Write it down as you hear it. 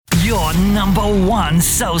Your number one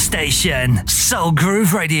soul station, Soul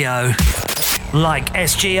Groove Radio. Like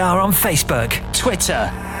SGR on Facebook,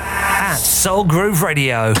 Twitter, at Soul Groove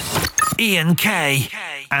Radio. Ian K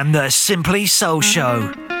and the Simply Soul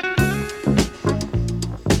Show.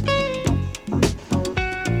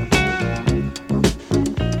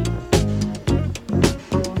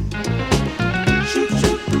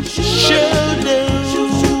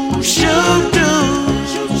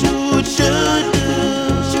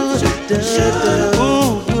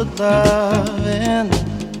 Ooh, good lovin'.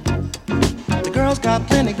 The girls got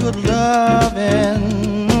plenty good lovin'.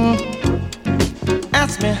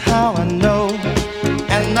 Ask me how I know,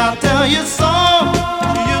 and I'll tell you so.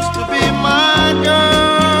 She used to be my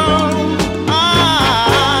girl.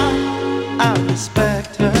 I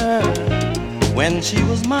respect her. When she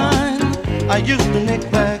was mine, I used to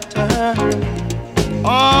neglect her.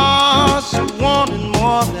 Oh, she wanted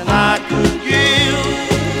more than I could give.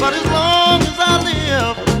 But as long as I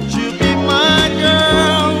live, she'll be my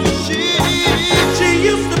girl. She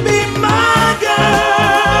used to be my girl.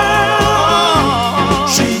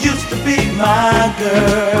 She used to be my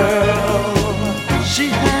girl. She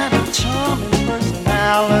had a charming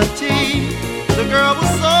personality. The girl was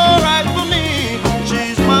so right for me.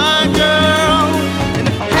 She's my girl. And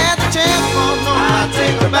if I had the chance, oh no, I'd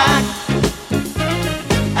take her back.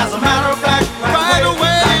 As a matter of fact, right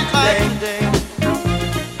away, like today.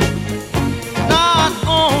 Not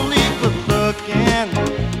only good looking,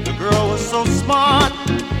 the girl was so smart,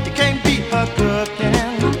 you can't beat her cooking.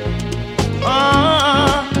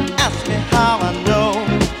 Ask me how I know,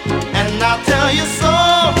 and I'll tell you so.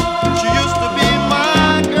 She used to be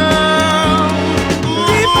my girl.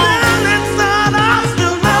 Deep down inside, I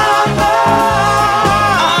still love her.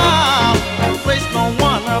 I'll place no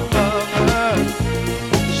one above her.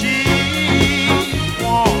 She's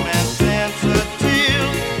warm and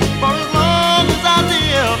sensitive. For as long as I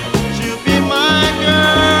live, she'll be my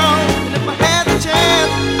girl. And if I had the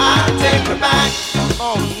chance, I'd take her back.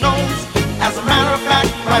 Oh no, as a matter of fact,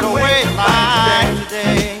 right away, like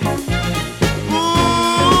today.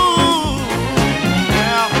 Ooh,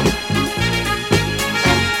 yeah.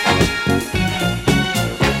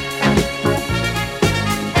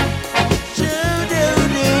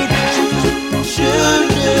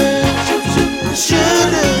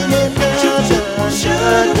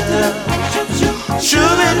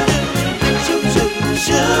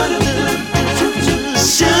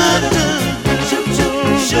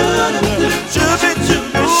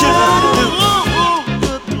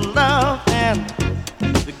 Good lovin'.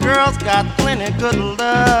 The girls got plenty good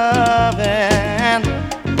lovin'.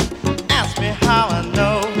 Ask me how I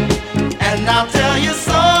know, and I'll tell you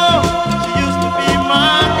so. She used to be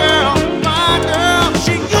my girl, my girl.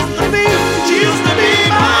 She used to be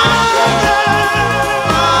my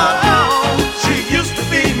girl. She used to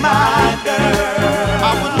be my girl.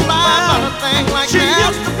 I wouldn't lie about a thing like that. She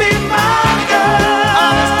used to be my girl.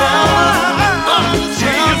 She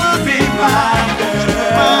used to be my girl.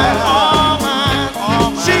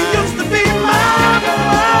 She used to be my girl.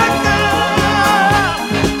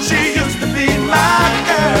 She used to be my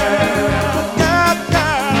girl.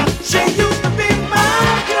 She used to be my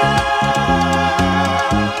girl.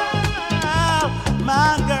 My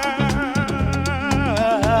girl.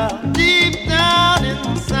 Deep down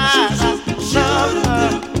inside, I love her.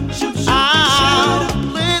 I'll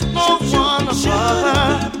place no one above her.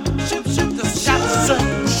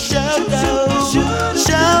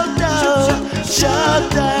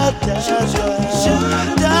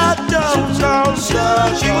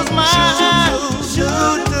 She was mine.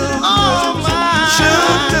 Oh,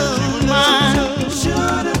 mine.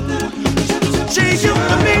 She used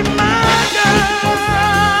to be my girl.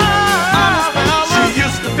 She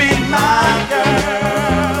used to be my girl.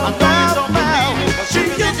 I know you don't believe me, but she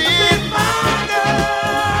used to be my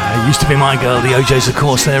girl. Used to be my girl, the OJs, of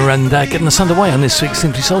course, there, and getting us underway on this week's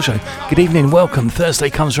Simply Soul Show. Good evening, welcome. Thursday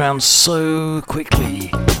comes around so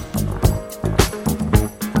quickly.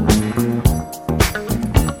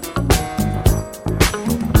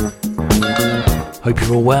 Hope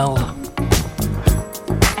you're all well.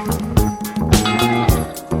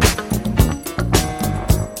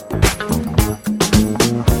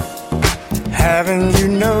 Haven't you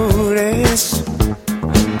noticed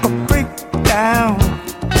a breakdown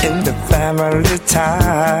in the family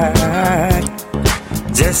tie?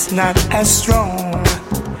 Just not as strong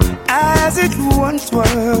as it once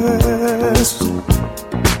was.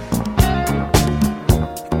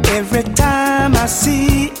 Every time I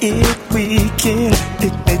see it weaken,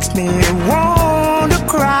 it makes me want to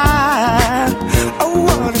cry. Oh,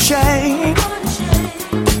 what a shame.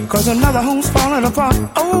 'Cause another home's falling apart.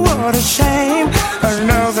 Oh, what a shame.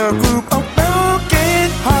 Another group of broken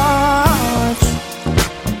hearts.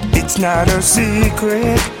 It's not a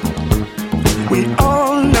secret. We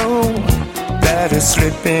all know that it's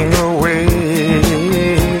slipping away.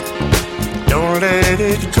 Don't let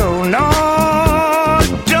it go. No,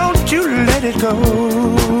 don't you let it go.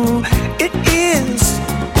 It is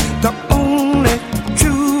the only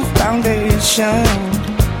true foundation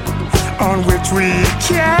on which we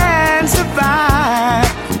can survive.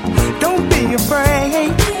 Don't be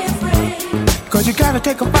afraid, 'cause you gotta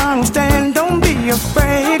take a final stand. Don't be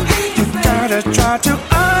afraid, you gotta try to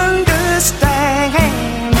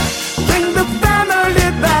understand. Bring the family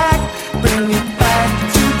back, bring it back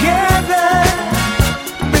together.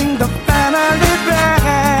 Bring the family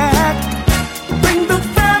back, bring the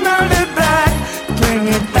family back, bring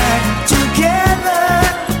it back together,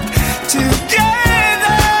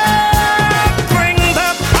 together. Bring the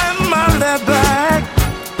family back,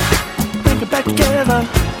 bring it back together.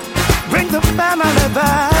 Bring the family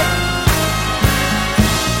back.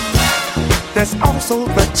 There's also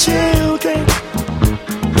the children.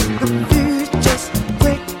 The future's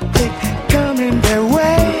quickly coming their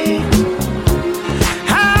way.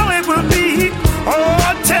 How it will be? Oh,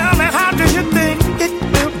 tell me, how do you think it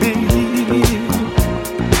will be?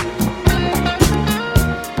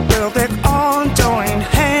 Well, they all join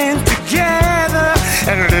hands together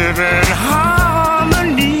and live in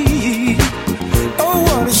harmony. Oh,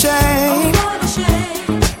 what a shame.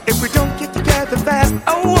 If we don't get together fast,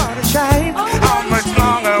 oh, what a shame. How much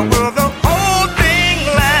longer will the whole thing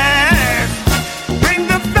last? Bring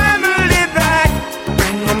the family back,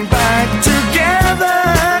 bring them back together.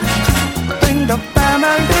 Bring the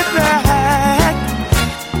family back,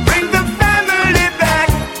 bring the family back,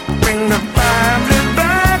 bring the family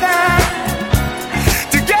back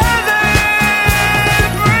together.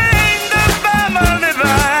 Bring the family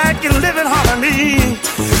back and live in harmony.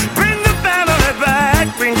 Bring the family back,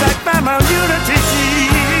 bring back family unity.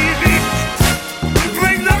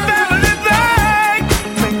 Bring the family back,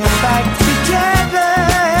 bring them back together.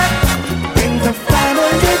 Bring the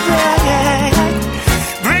family back,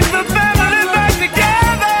 bring the family back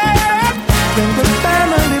together. Bring the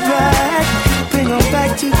family back, bring them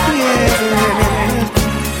back together.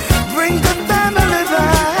 Bring the family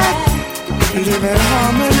back, live in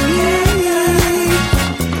harmony.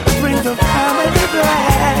 Bring the family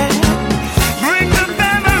back, bring the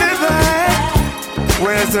family back.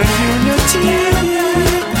 Where's the unity?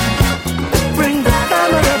 Bring the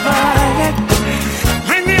family back.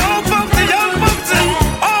 Bring the old folks, the young folks, and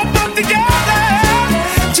all folks together.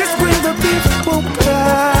 Just bring the people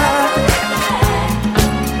back.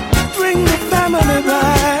 Bring the family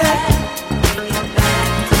back.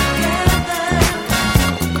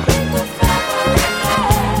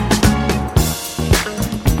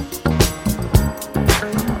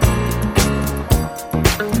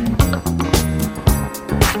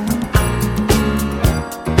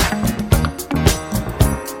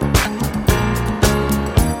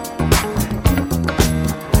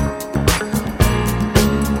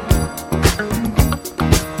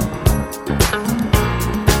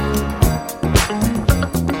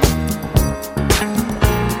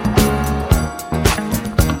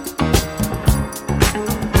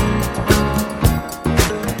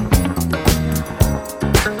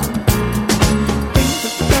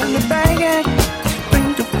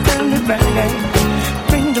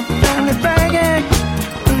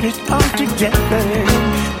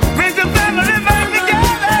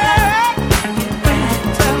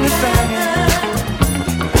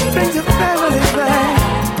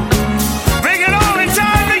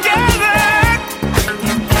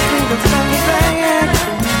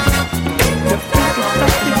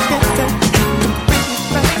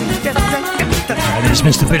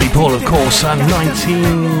 Mr. Billy Paul, of course,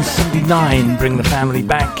 1979, Bring the Family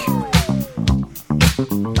Back.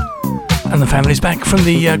 And the family's back from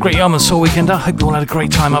the Great Yarmouth Soul Weekend. I hope you all had a great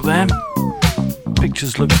time up there.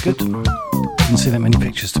 Pictures look good. Didn't see that many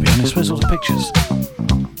pictures, to be honest. Where's all the pictures?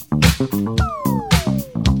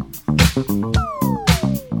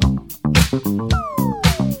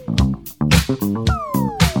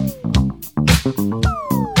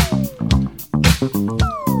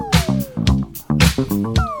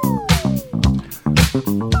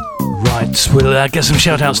 We'll get some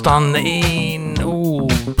shout-outs done in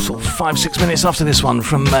sort of 5-6 minutes after this one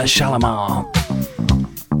from Shalamar.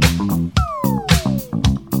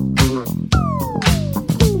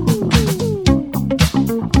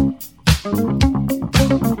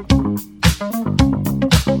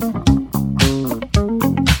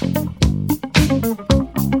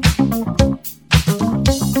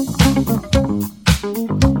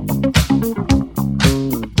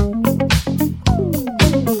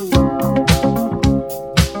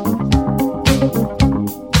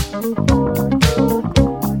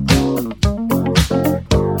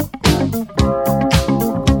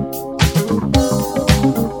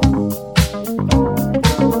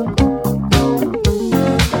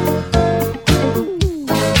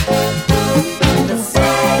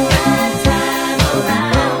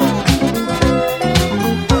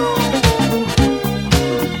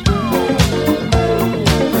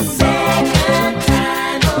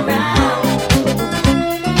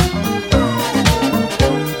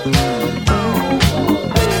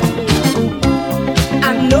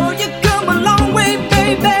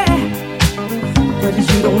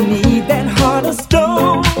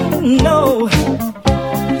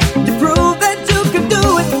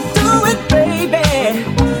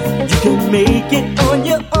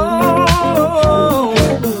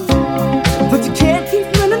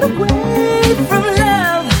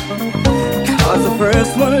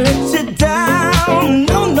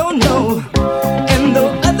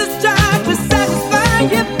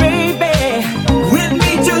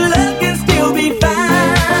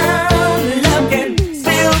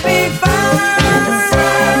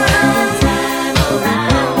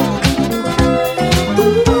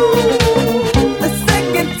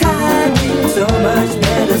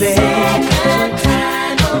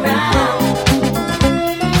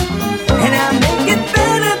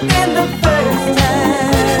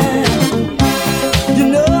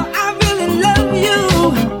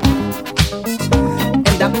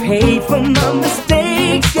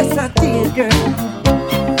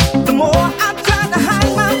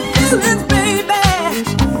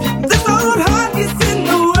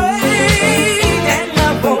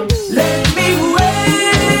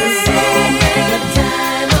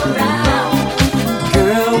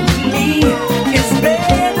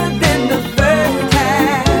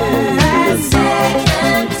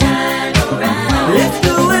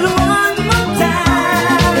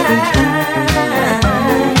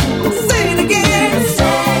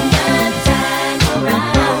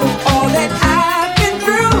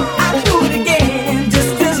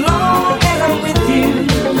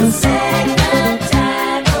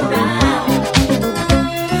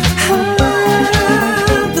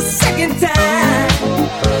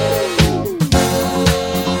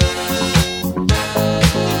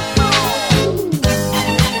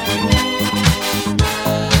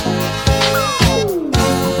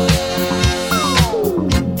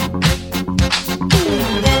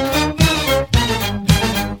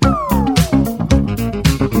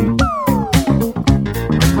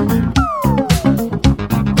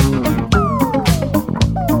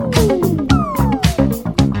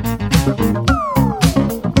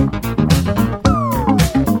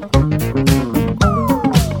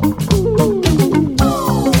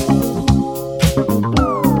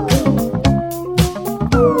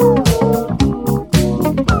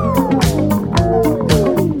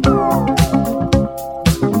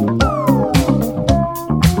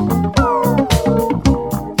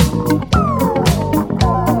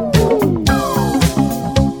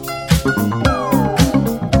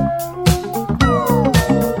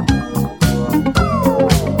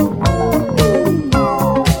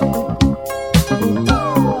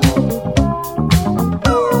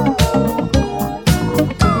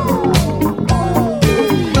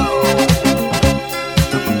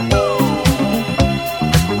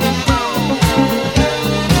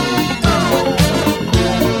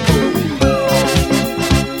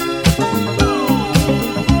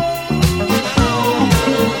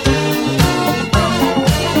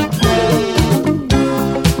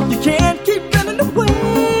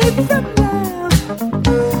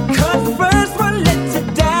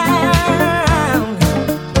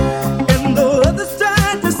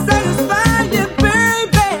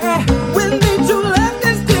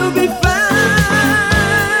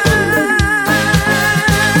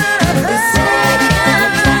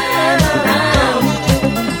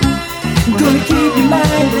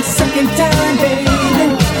 second time, baby.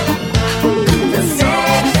 The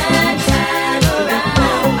second time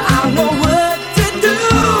around, I'll know what to do,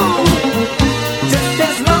 just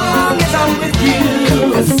as long as I'm with you.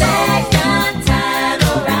 The second time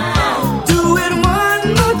around, do it one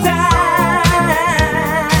more time.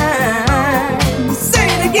 Say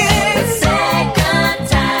it again. The second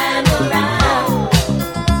time around,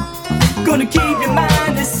 gonna keep your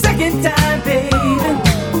mind the second time, baby.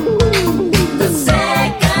 The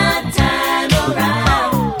second time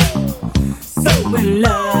around, so in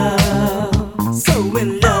love, so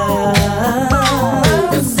in love.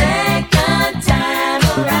 The second time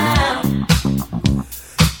around,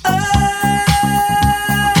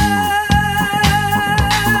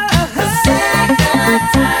 the second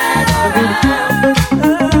time around,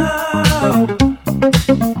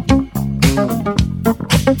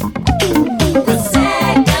 the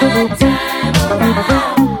second time around.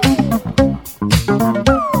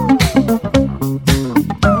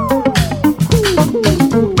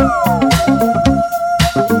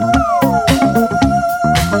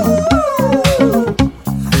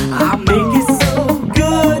 I'll make it so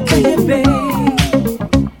good to you, babe.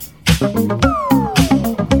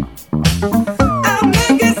 I'll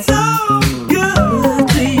make it so good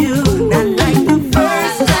to you. Not like the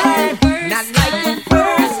first time, not like the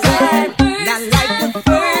first time, not like the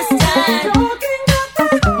first time. Talking about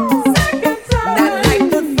the second time. Not like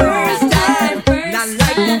the first time, not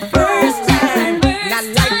like the first time, not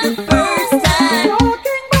like the first time.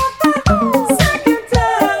 Talking about the second time.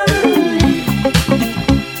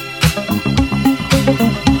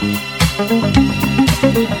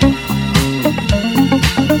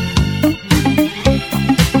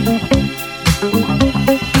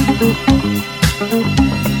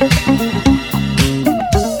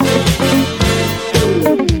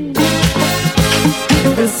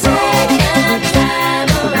 The second time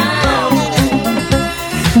around,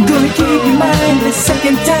 gonna keep your mind the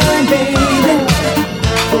second time, baby.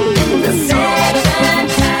 The second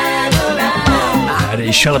time around, That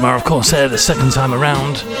is Shalamar, of course, there, the second time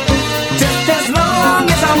around. just as long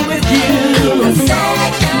as I'm with you. The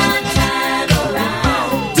second time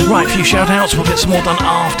around, do Right, a few shout outs. We'll get some more done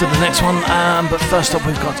after the next one. But first up,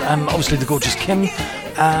 we've got obviously the gorgeous Kim,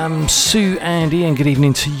 Sue and Ian, good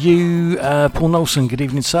evening to you. Paul Nolson, good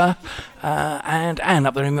evening, sir. And Anne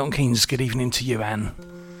up there in Milton Keynes, good evening to you, Anne.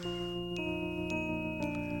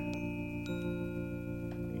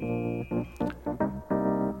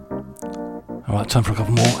 All right, time for a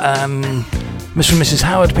couple more. Mr. and Mrs.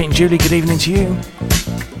 Howard, Pete and Julie, good evening to you.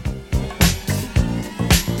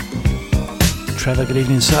 Trevor, good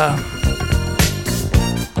evening, sir.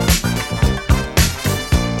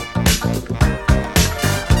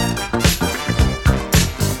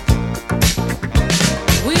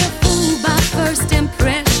 We're fooled by first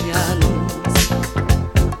impressions.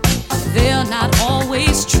 They're not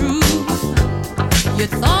always true. You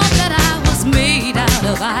thought that I was made out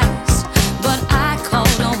of ice, but I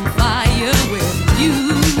caught on fire with you.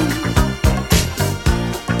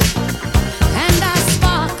 And I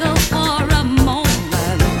sparkled for a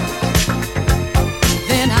moment,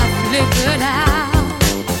 then I flickered out.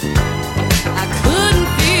 I couldn't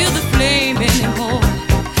feel the flame anymore,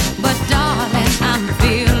 but darling, I'm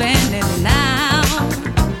feeling it now.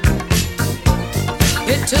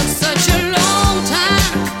 It took such a long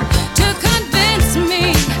time to convince me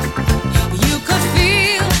you could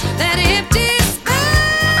feel that empty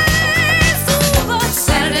space. Ooh, but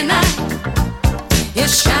Saturday night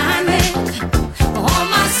is shining on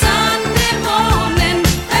my Sunday morning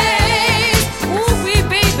face. Ooh, wee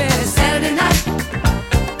baby, Saturday night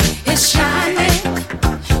is shining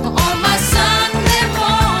on my Sunday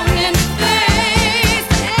morning face.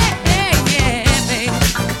 Hey, yeah, baby.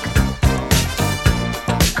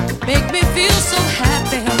 Make me feel so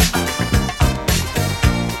happy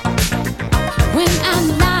when I'm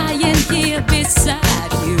lying here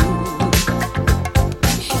beside you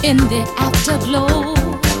in the afterglow.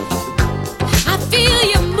 I feel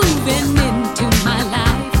you moving into my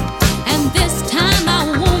life, and this time I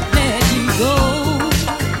won't let you go.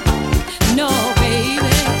 No,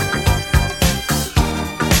 baby.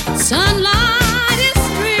 Sunlight is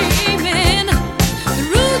streaming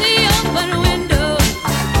through the open window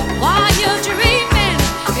while you're dreaming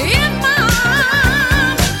in my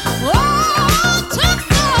arms. Oh, took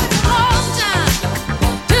such a long time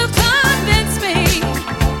to convince me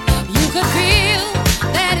you could feel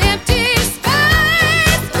that empty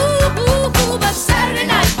space.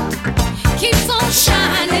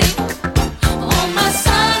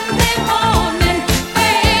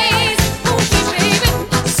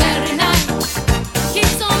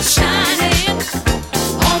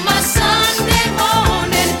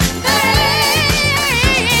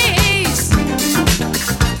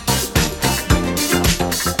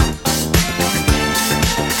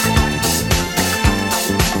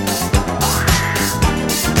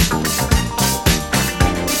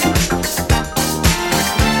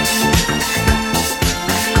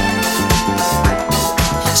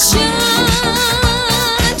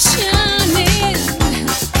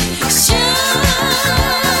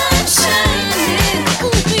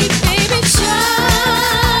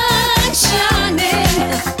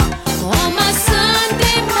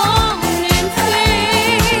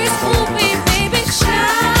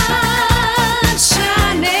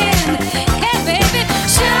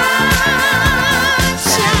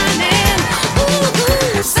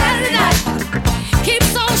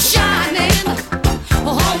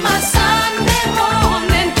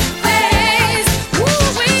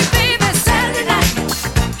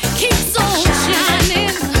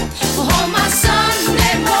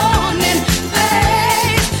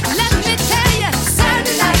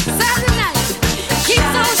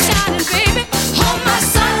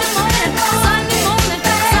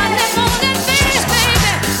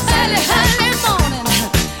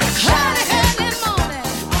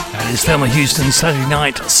 Thelma Houston, Saturday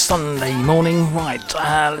night, Sunday morning. Right,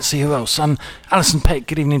 let's see who else. Alison Peck,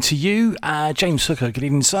 good evening to you. James Hooker, good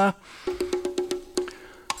evening, sir.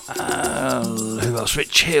 Who else?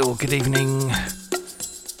 Rich Hill, good evening.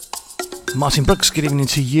 Martin Brooks, good evening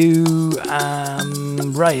to you.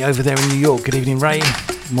 Ray over there in New York, good evening, Ray.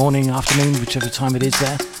 Morning, afternoon, whichever time it is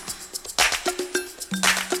there.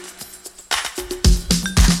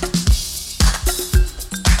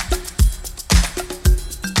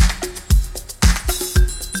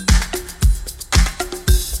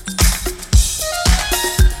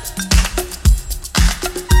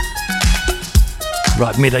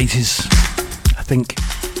 Right, mid-80s, I think.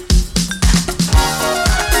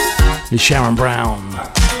 Is Sharon Brown.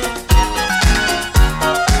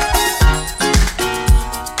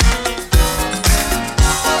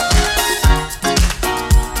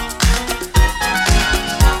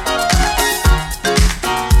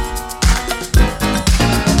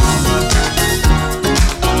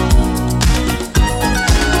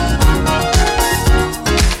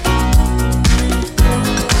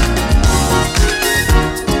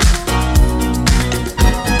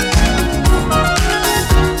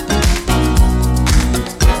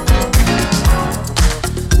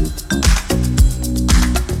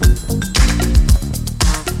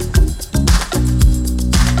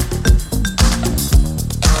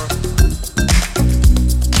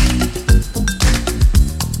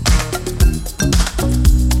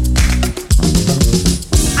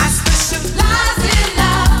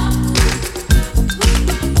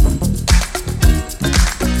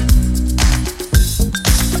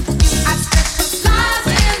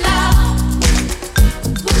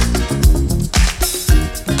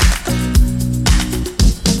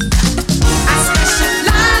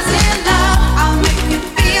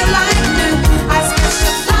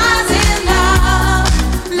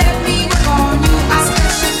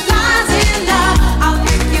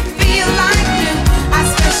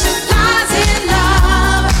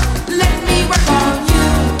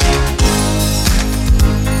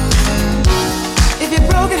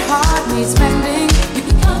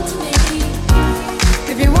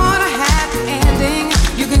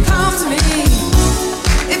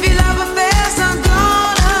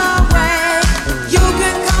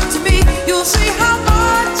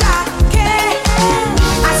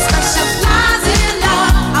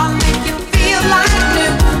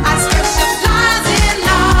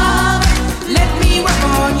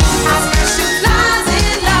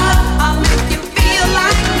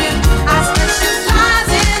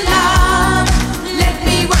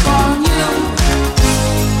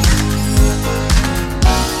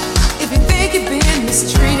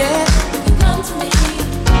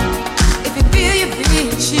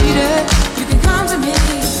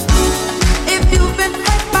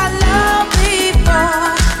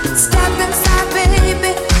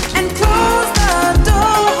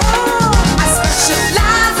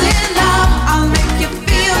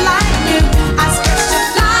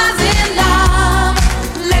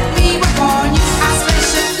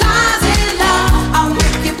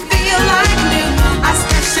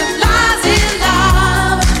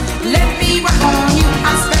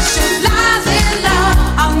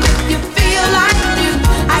 I'll make you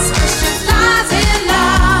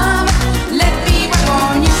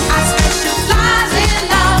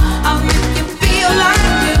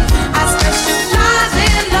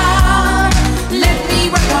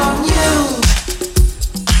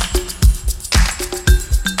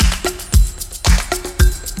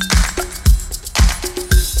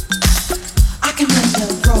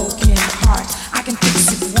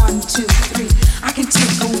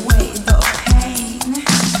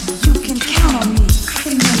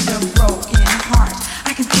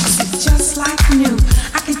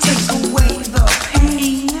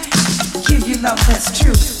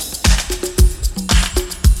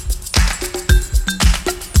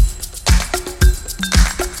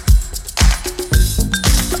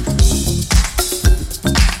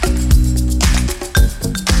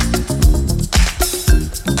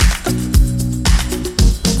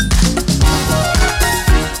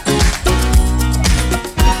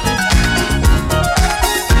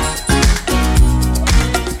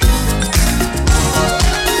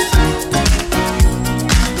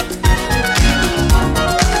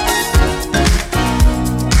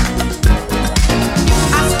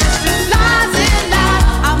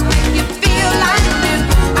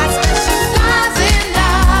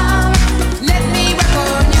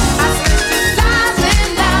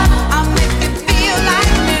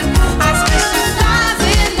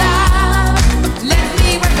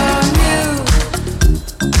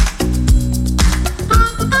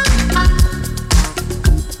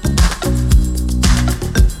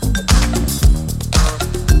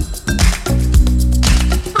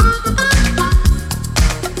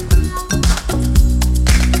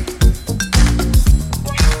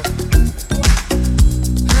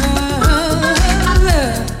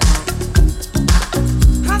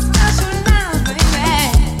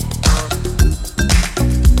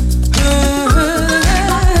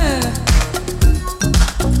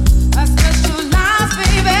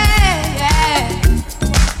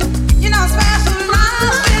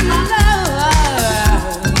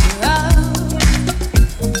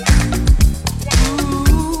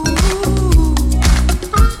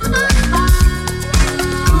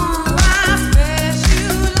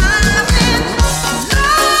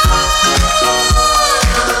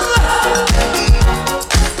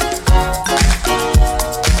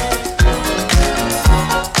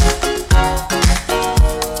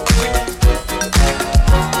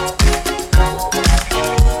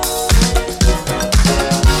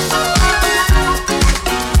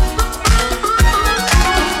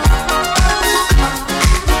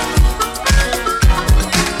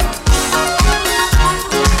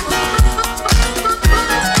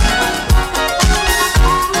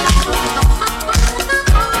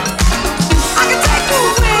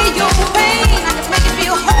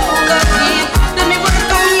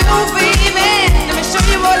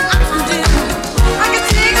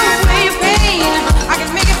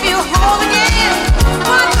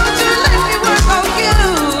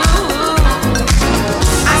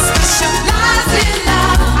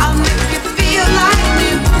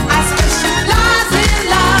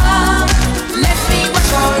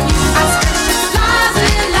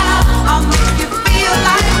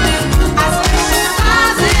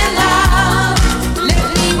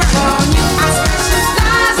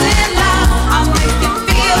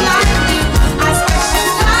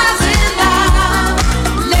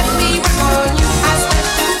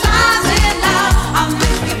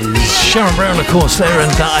Sharon Brown, of course, there,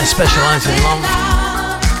 and I Specialise in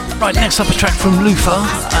Love. Right, next up a track from Luther,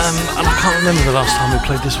 and I can't remember the last time we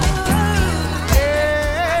played this one.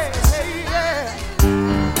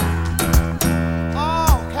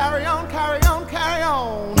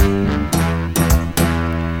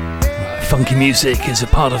 Funky music is a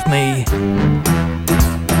part of me.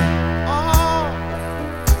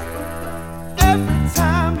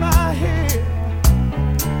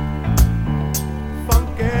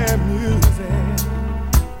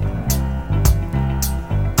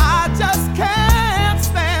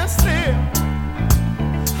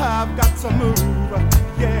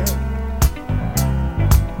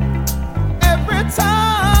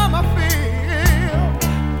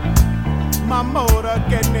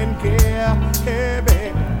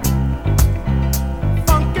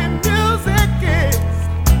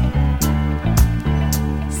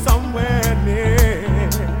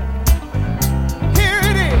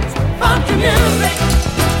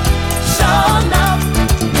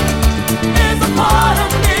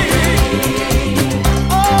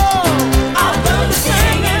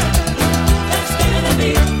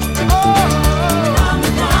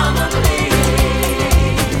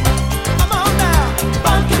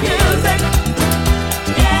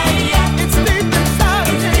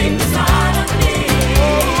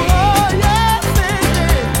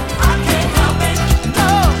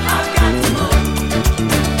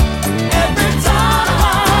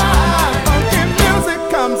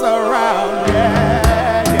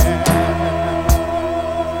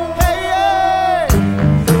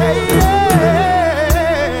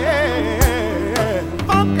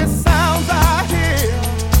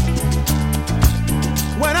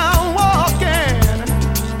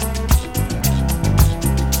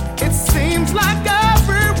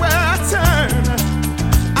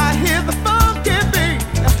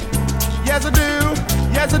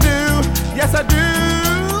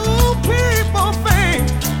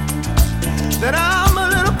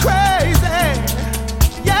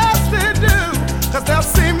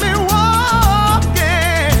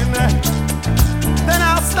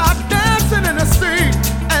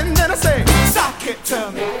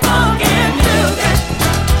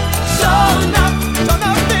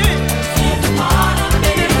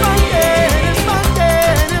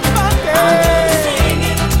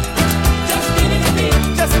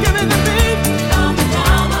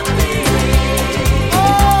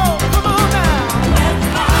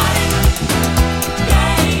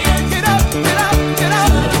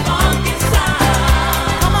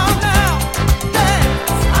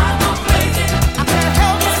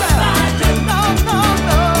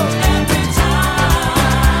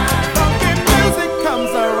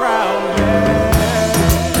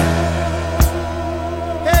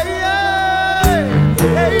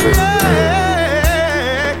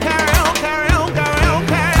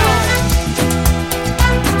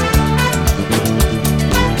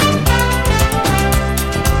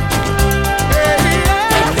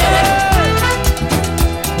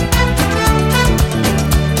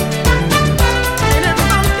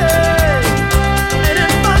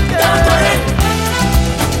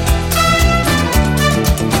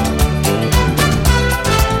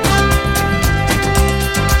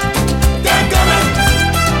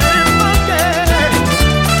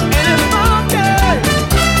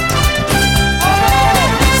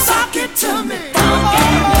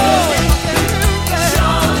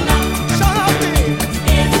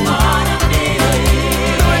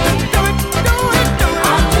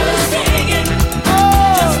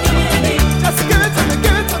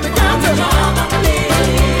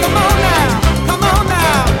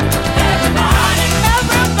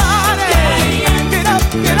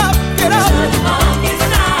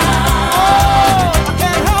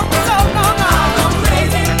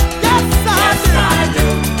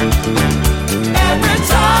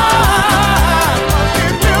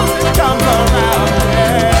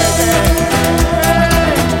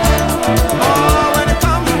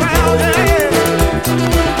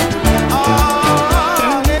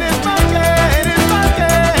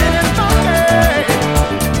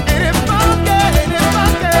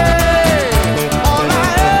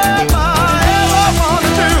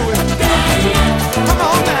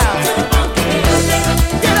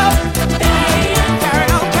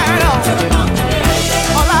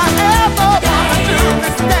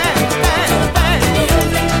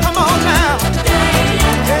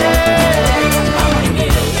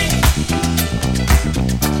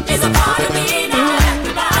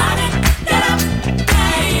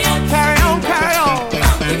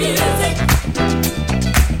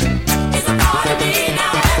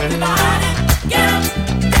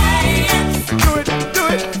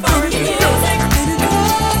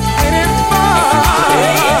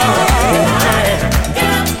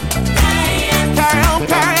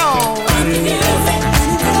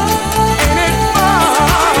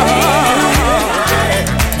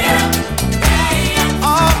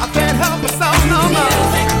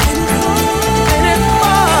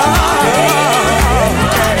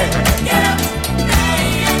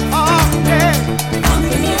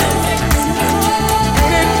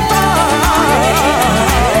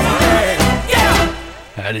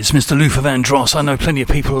 That's Mr. Luther Vandross. I know plenty of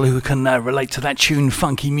people who can relate to that tune.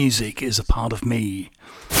 Funky music is a part of me.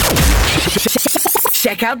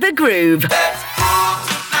 Check out the groove.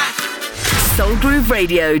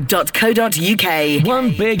 soulgrooveradio.co.uk.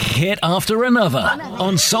 One big hit after another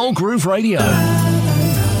on Soul Groove Radio.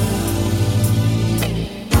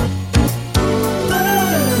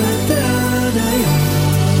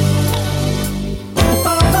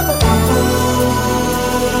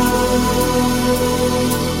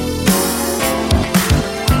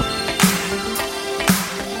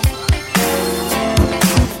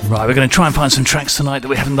 Right, we're going to try and find some tracks tonight that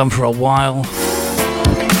we haven't done for a while,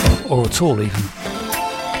 or at all even.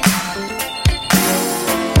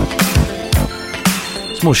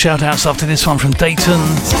 Some more shout outs after this one from Dayton.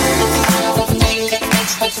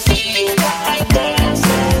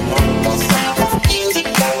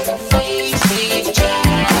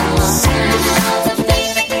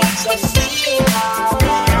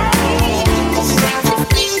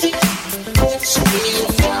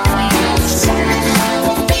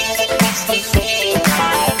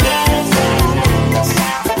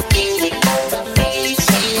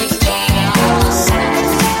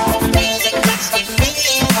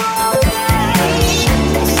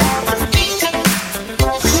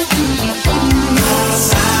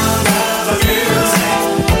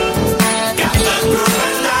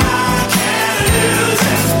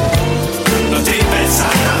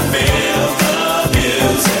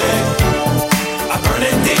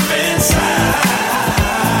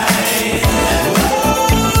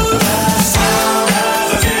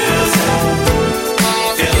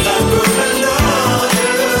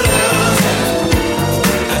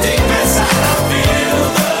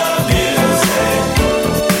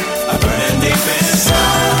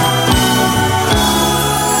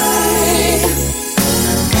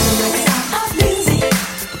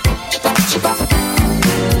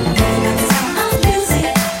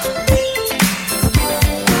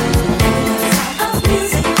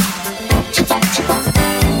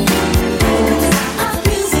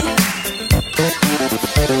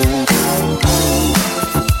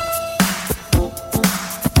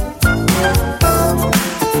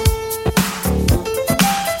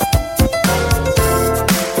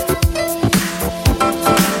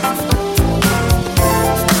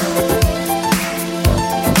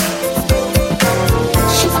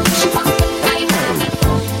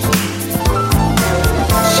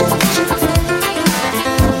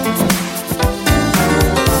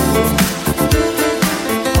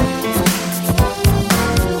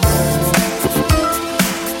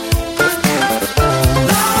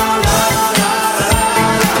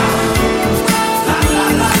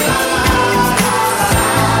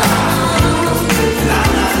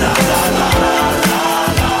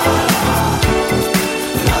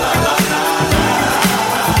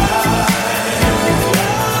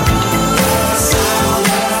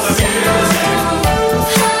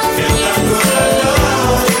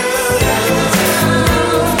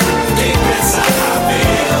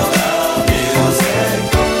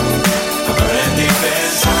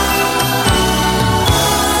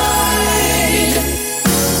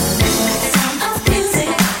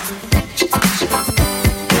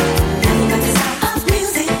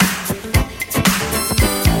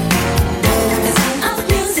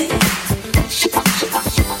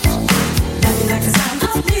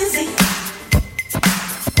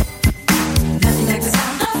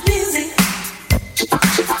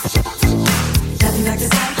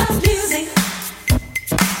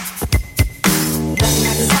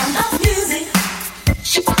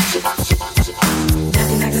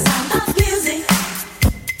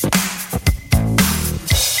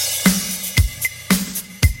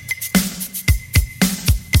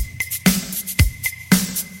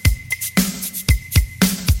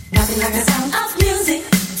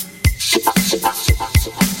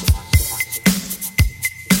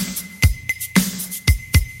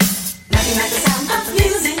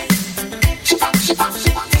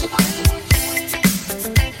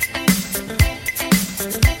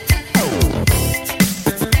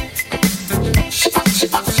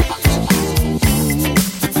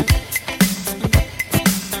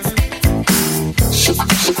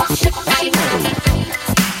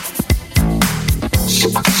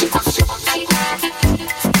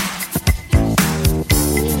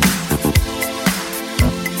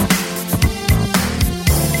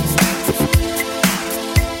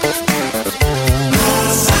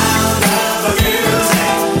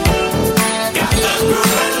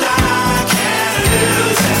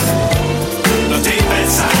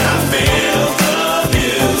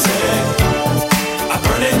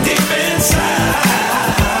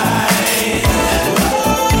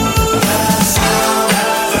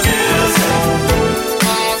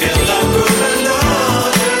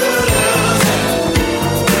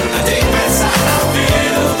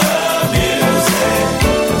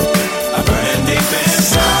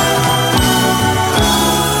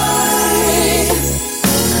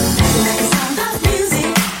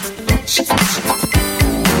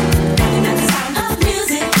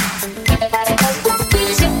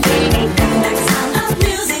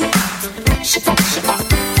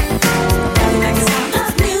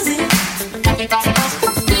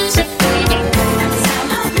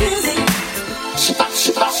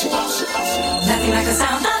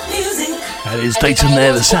 is Dayton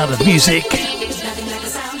there, the sound of music.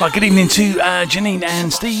 Right, good evening to Janine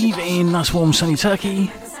and Steve in nice warm sunny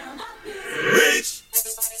Turkey.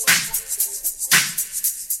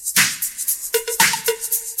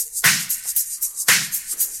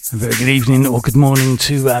 A very good evening or good morning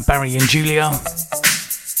to Barry and Julia.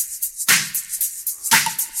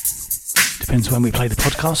 Depends when we play the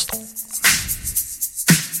podcast.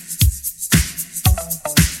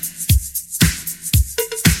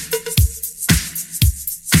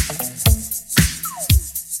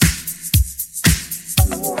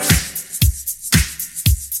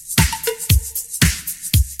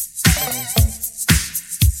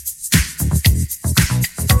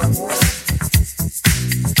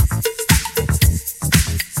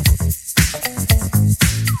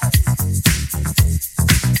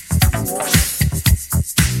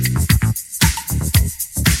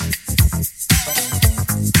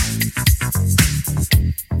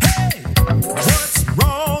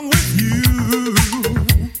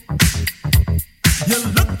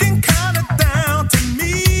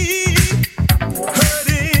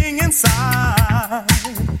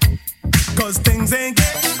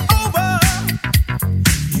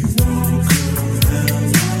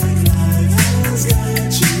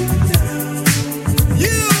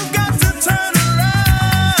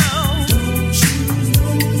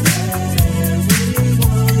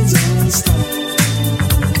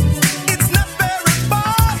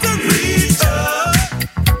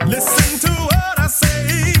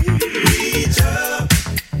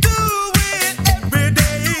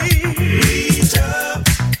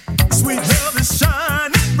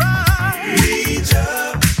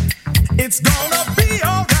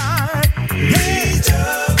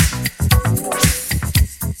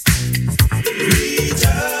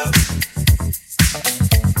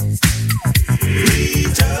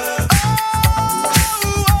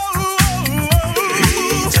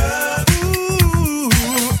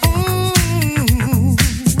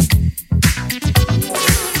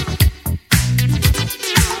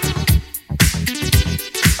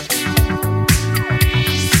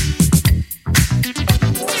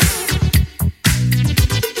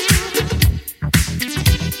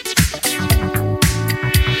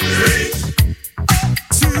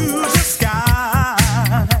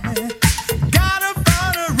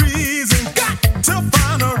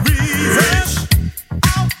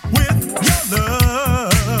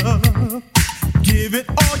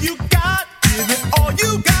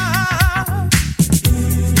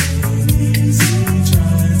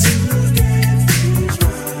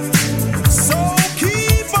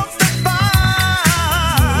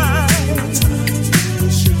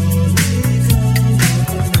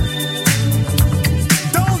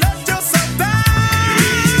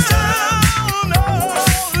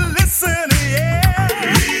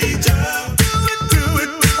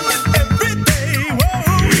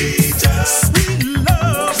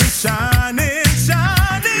 Shining,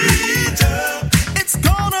 shining.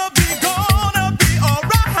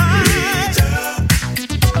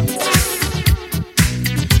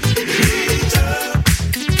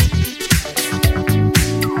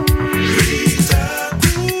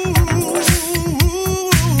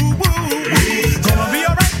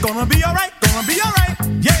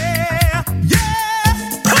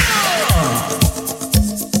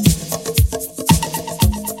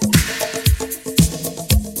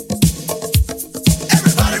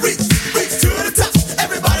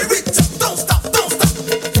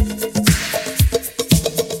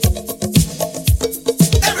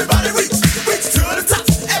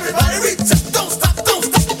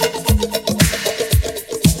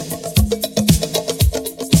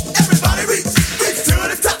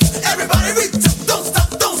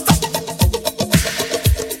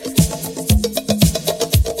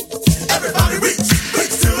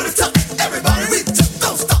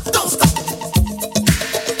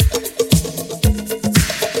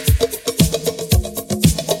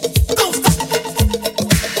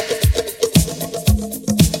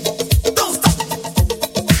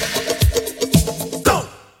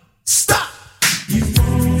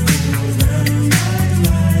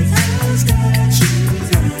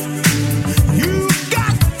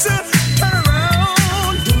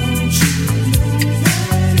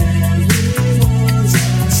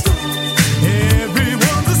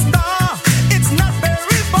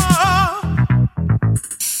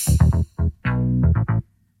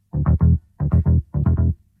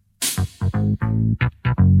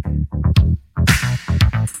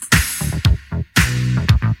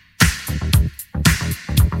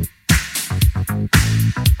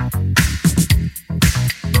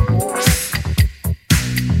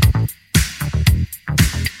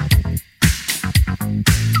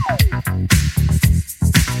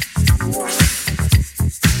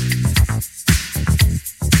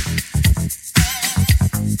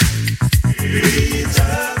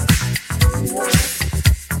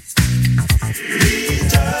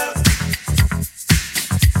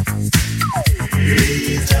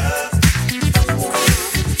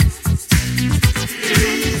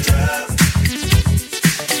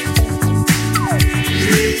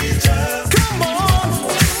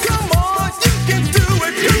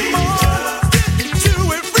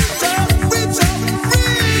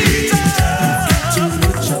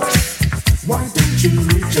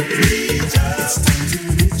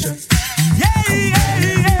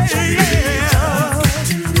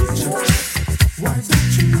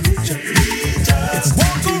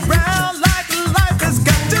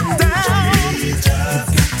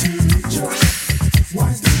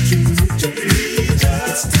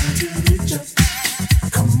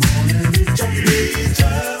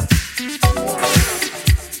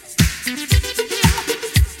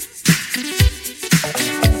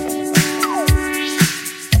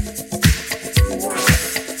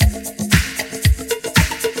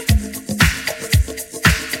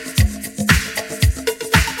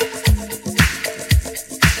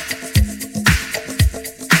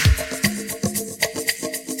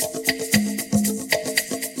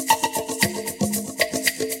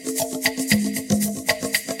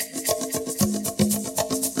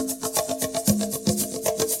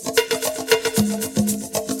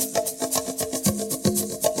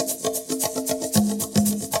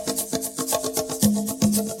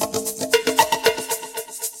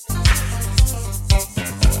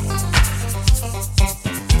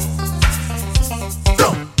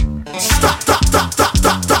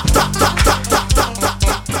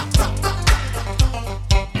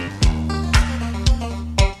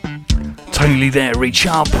 Tony Lee there, Reach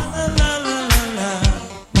Up.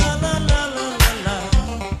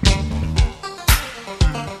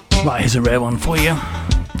 Right, here's a rare one for you.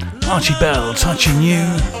 Archie Bell, Touching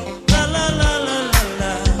You.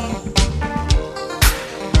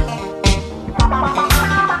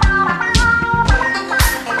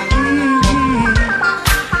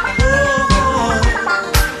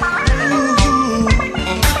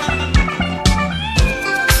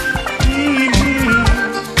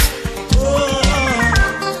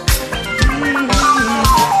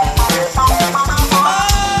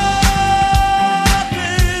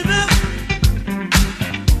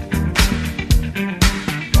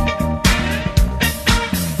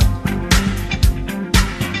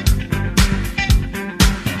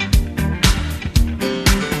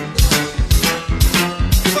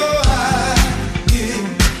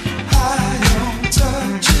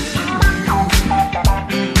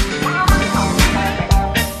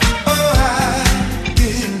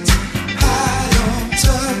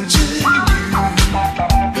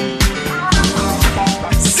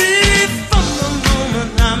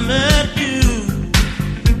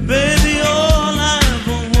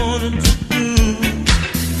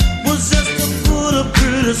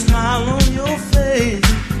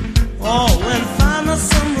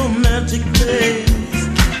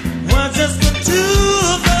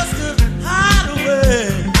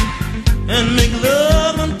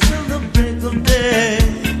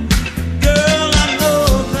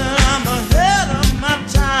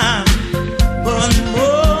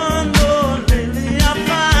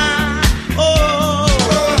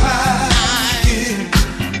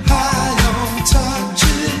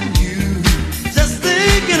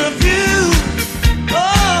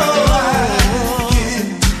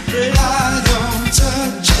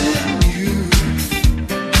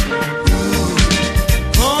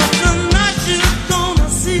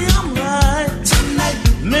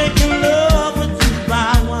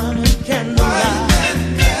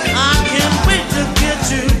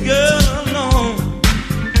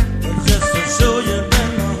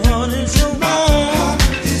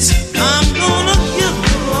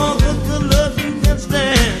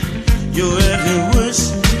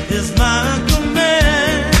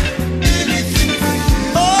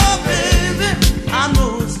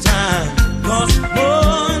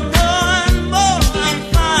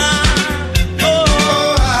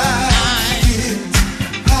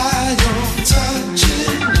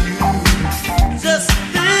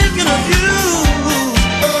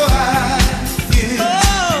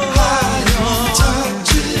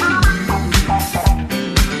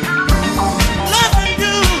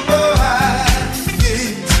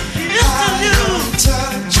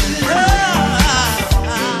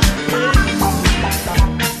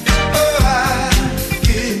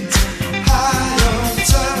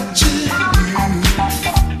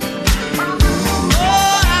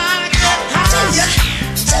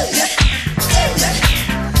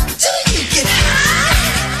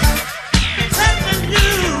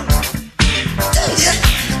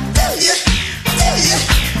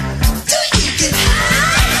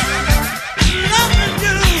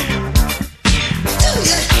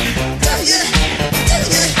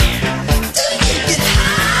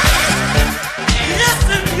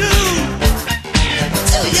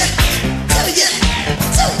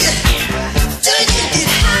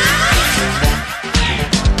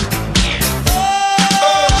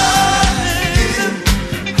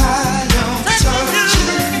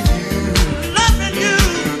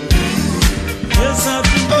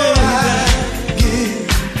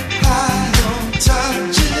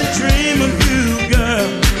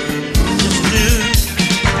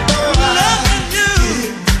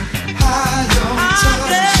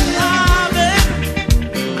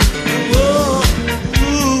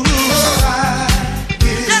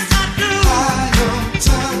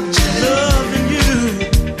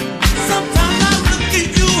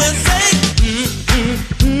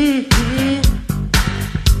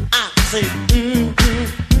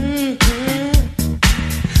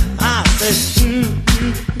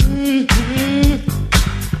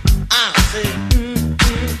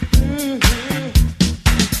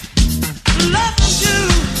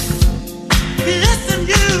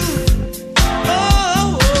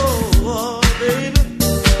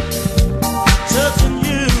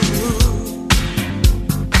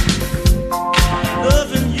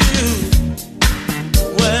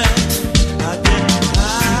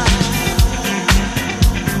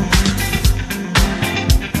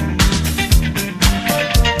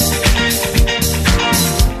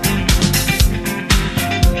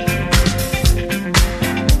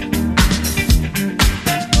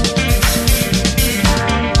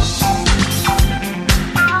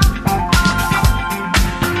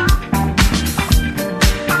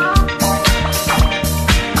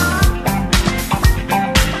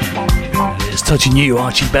 touching you,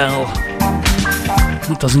 Archie Bell.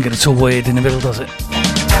 It doesn't get at all weird in the middle, does it?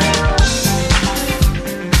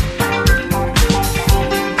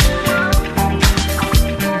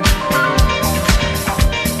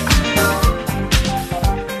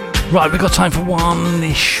 Right, we've got time for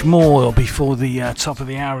one-ish more before the top of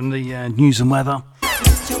the hour and the news and weather.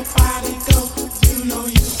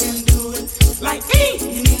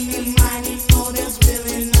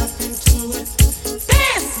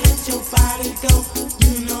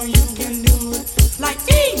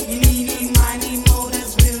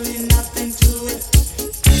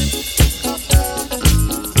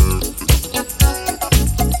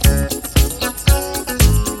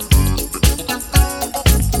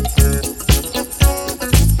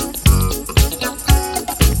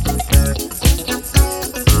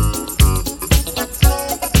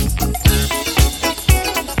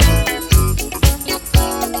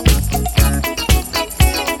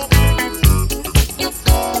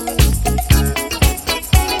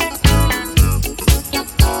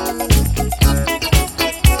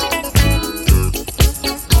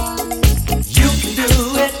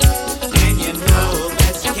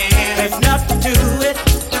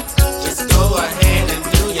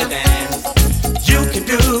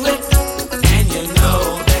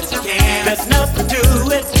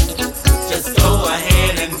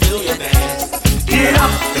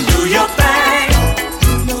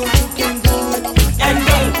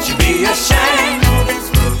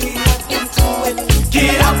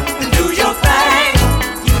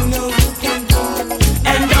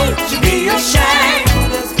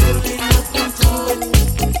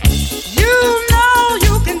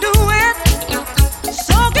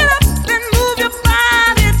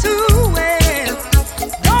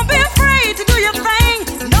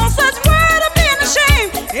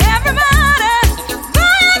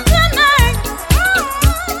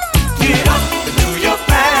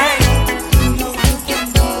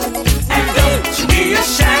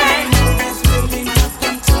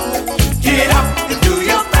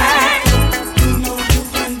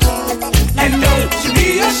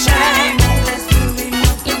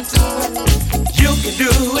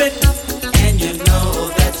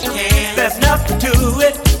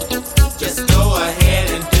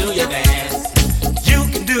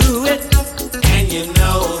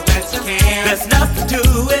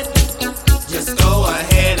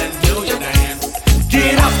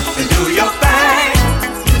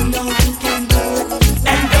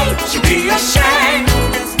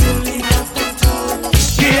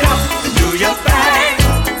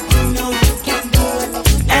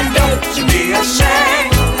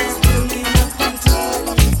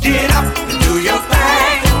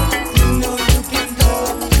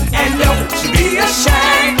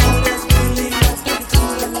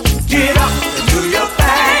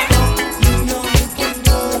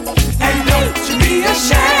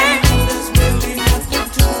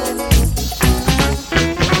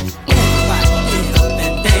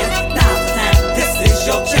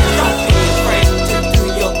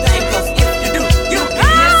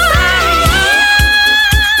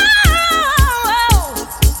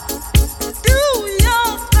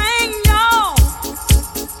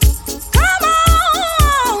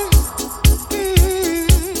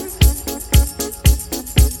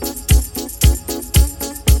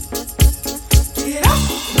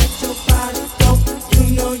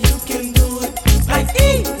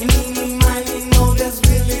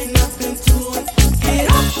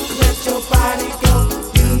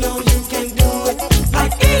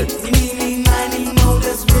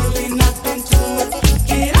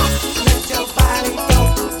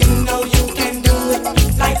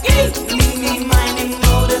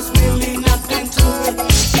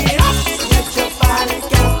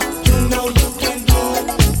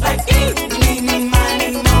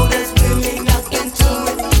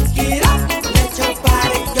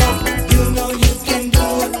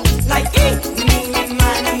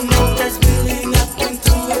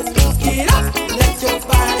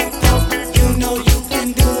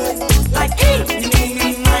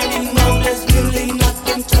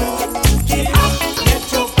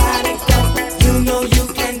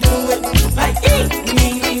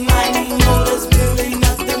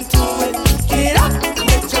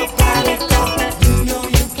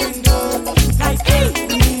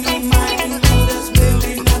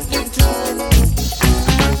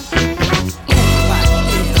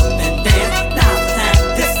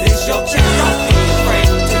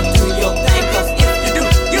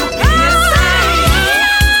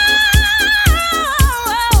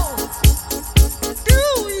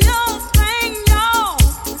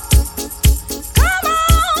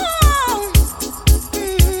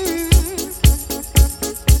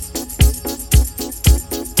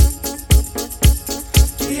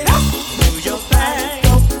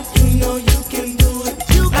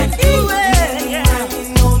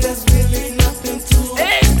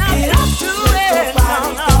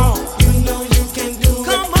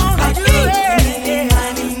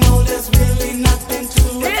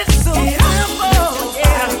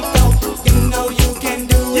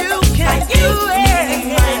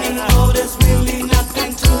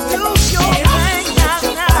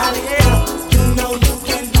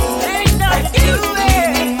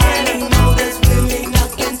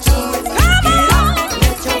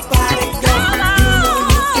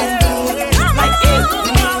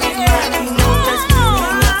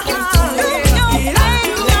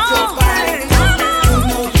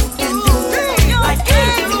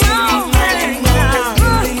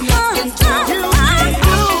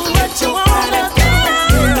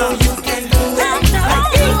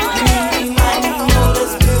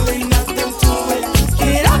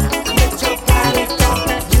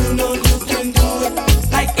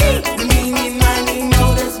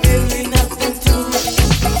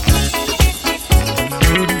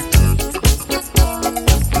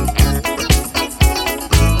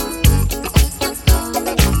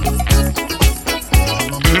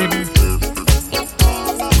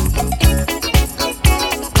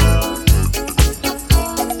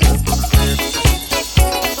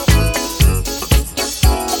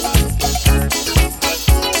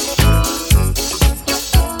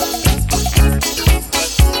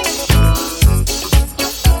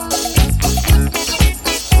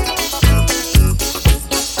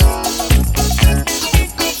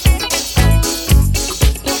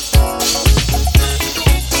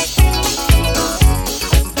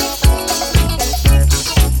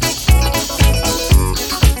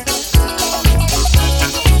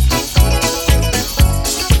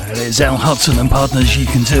 There's Al Hudson and Partners, You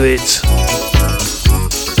Can Do It.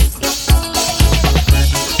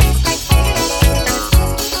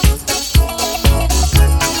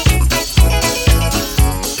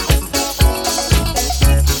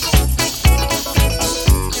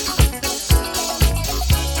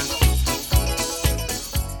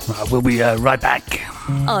 Right, we'll be right back.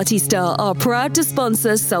 Archie Starr are proud to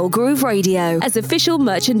sponsor Soul Groove Radio as official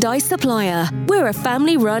merchandise supplier. We're a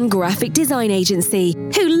family-run graphic design agency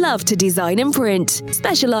who love to design and print,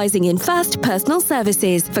 specialising in fast personal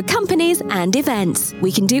services for companies and events.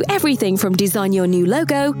 We can do everything from design your new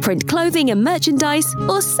logo, print clothing and merchandise,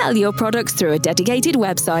 or sell your products through a dedicated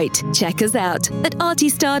website. Check us out at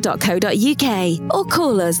artiestar.co.uk or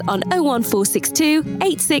call us on 01462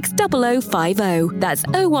 860050. That's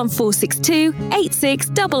 01462 860050.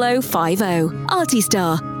 Artie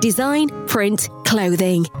Starr, design, print,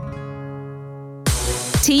 clothing.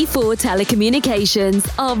 T4 Telecommunications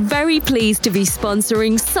are very pleased to be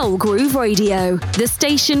sponsoring Soul Groove Radio, the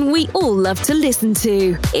station we all love to listen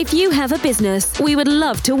to. If you have a business, we would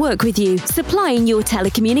love to work with you, supplying your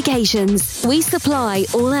telecommunications. We supply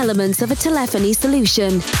all elements of a telephony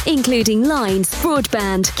solution, including lines,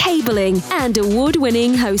 broadband, cabling, and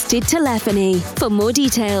award-winning hosted telephony. For more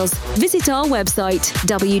details, visit our website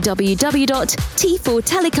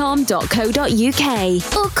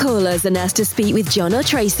www.t4telecom.co.uk or call us and ask to speak with John or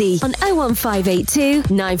Tracy on 01582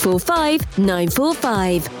 945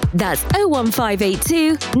 945. That's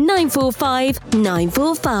 01582 945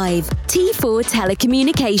 945. T4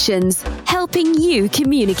 Telecommunications, helping you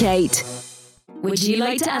communicate. Would you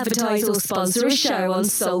like to advertise or sponsor a show on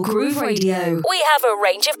Soul Groove Radio? We have a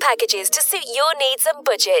range of packages to suit your needs and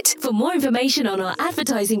budget. For more information on our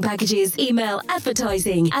advertising packages, email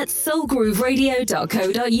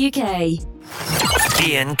advertising@soulgrooveradio.co.uk.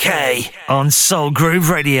 Ian K on Soul Groove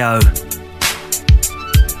Radio.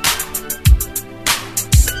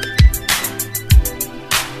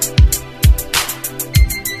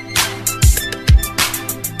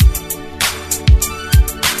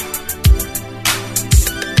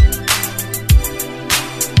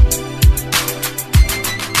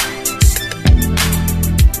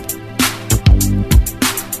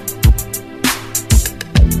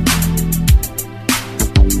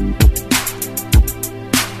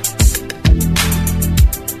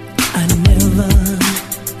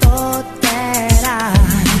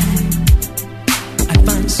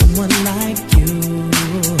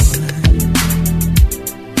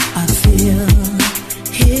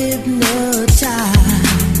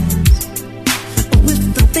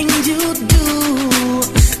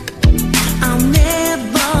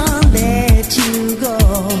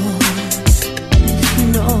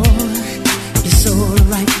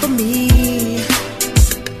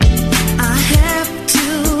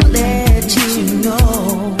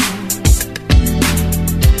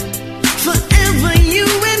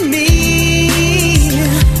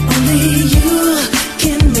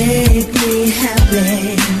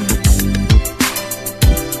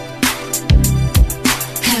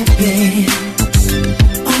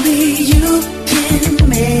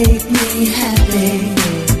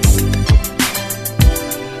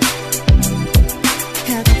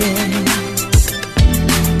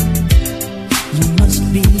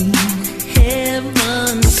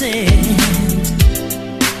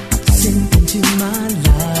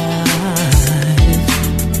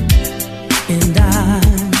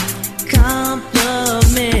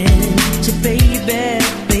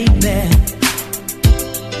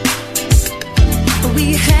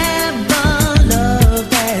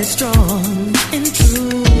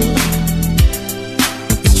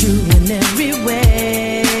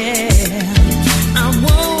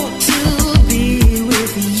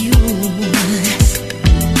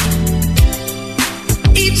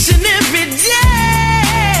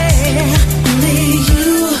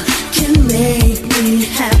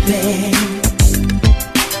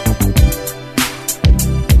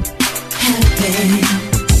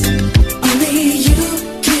 Only you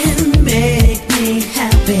can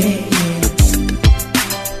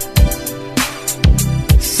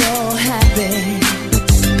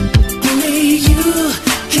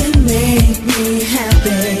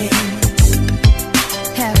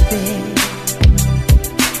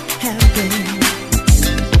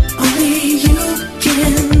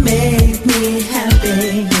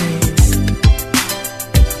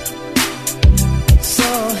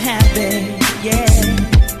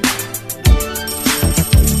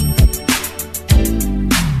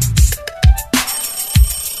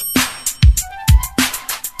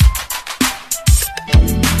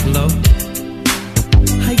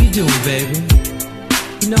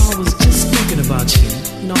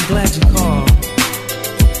I'm glad you called.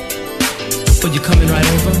 But you coming right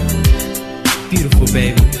over? Beautiful,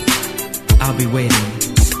 baby. I'll be waiting.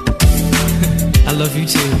 I love you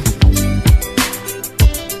too.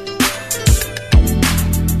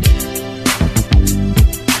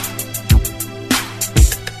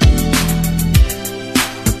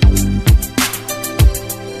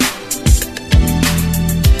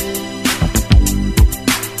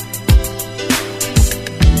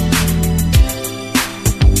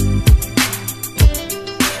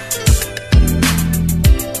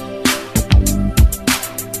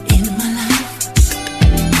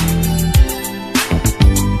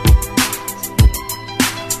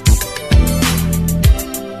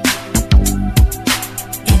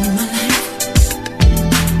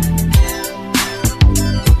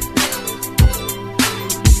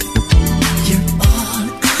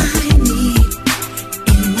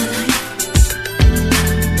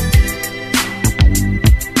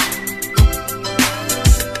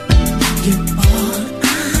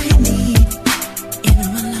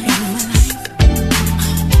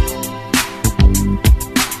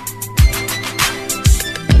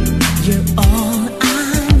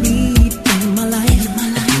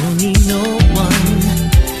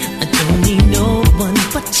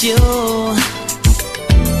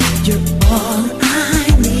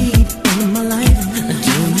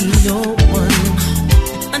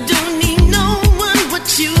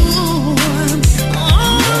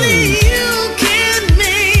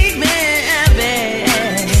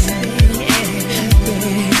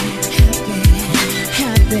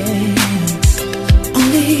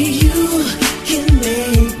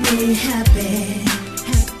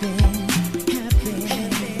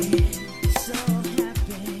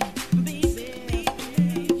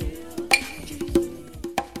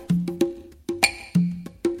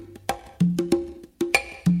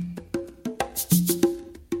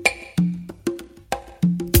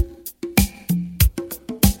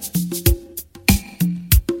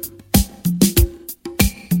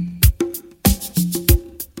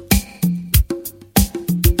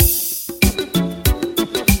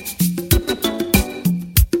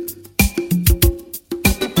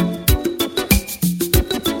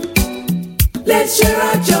 Let's share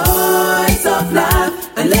our joys of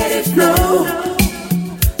life and let it flow.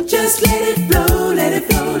 Just let it flow, let it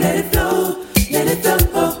flow, let it flow, let it flow.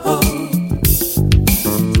 Oh, oh.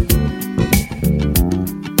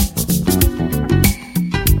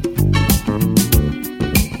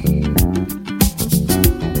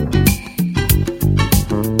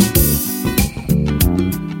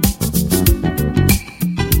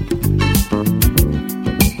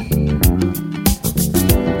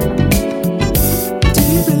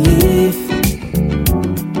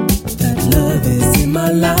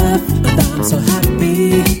 So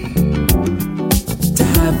happy to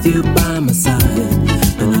have you by my side,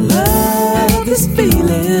 and I love this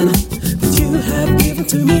feeling that you have given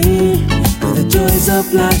to me. And the joys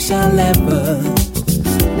of life shall ever,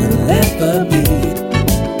 will ever be.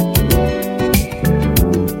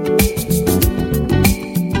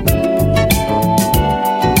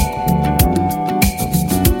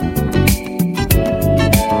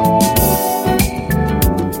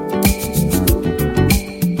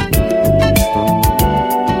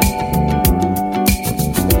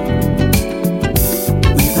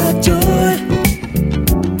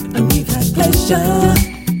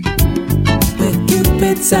 Where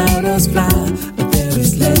Cupid's arrows fly, but there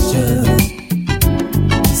is leisure.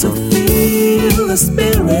 So feel the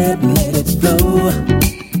spirit and let it flow.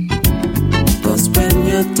 'Cause when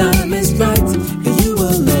your time is right, you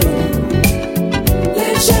will know.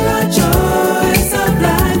 Let's share our joys of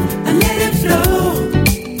life and let it flow.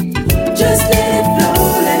 Just let it flow,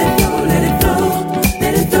 let it flow, let it flow,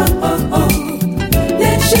 let it flow. Oh, oh.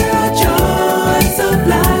 Let's share our joys of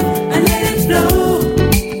life.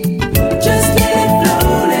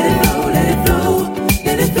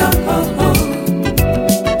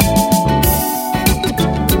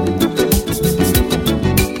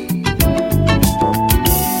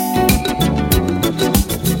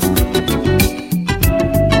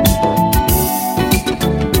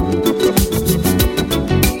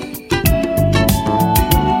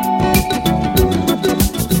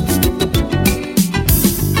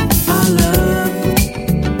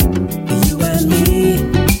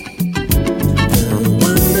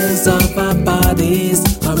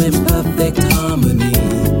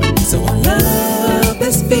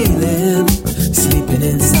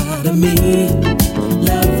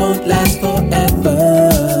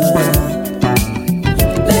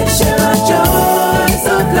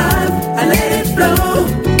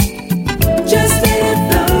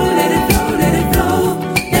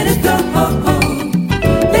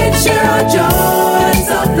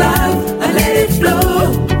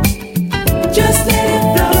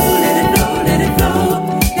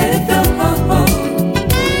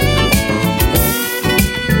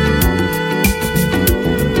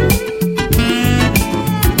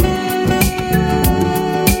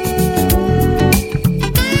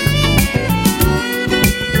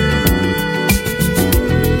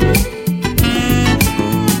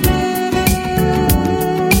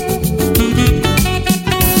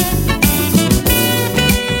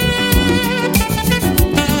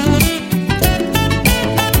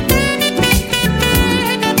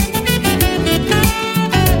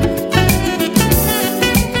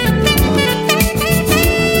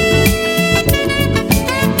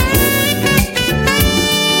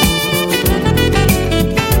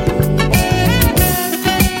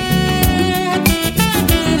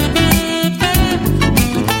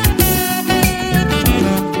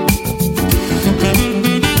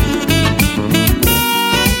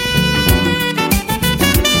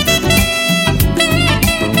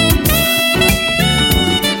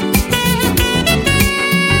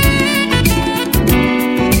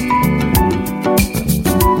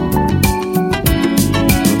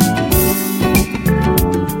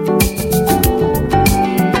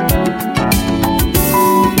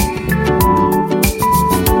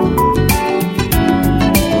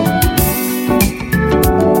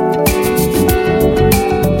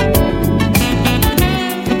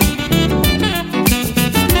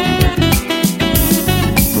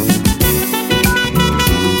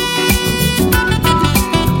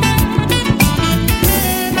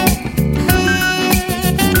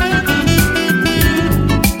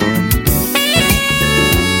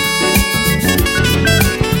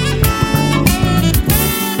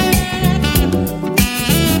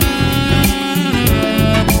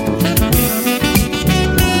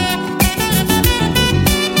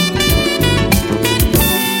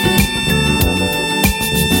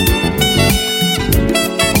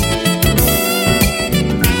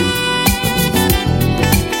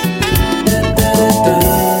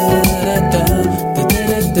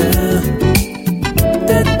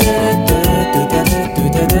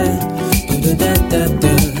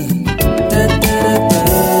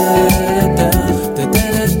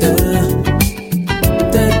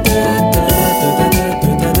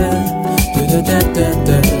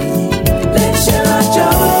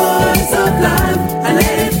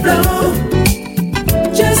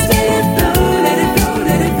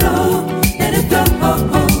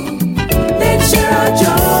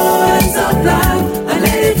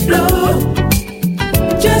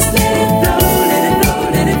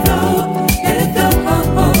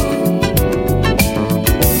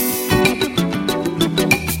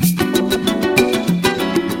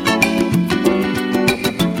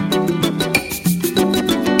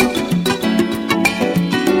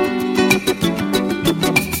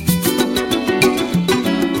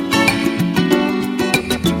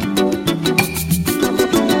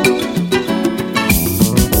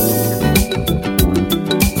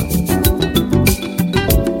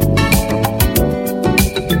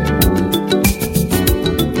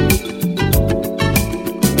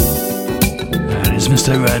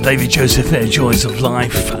 David Joseph there, Joys of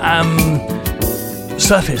Life.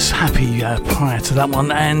 Surface, Happy prior to that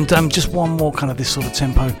one, and just one more kind of this sort of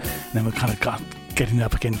tempo, and then we're kind of getting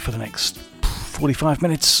up again for the next 45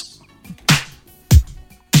 minutes.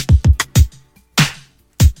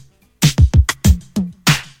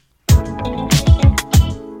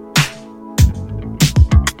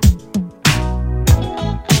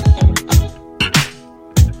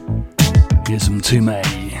 Here's Mtume.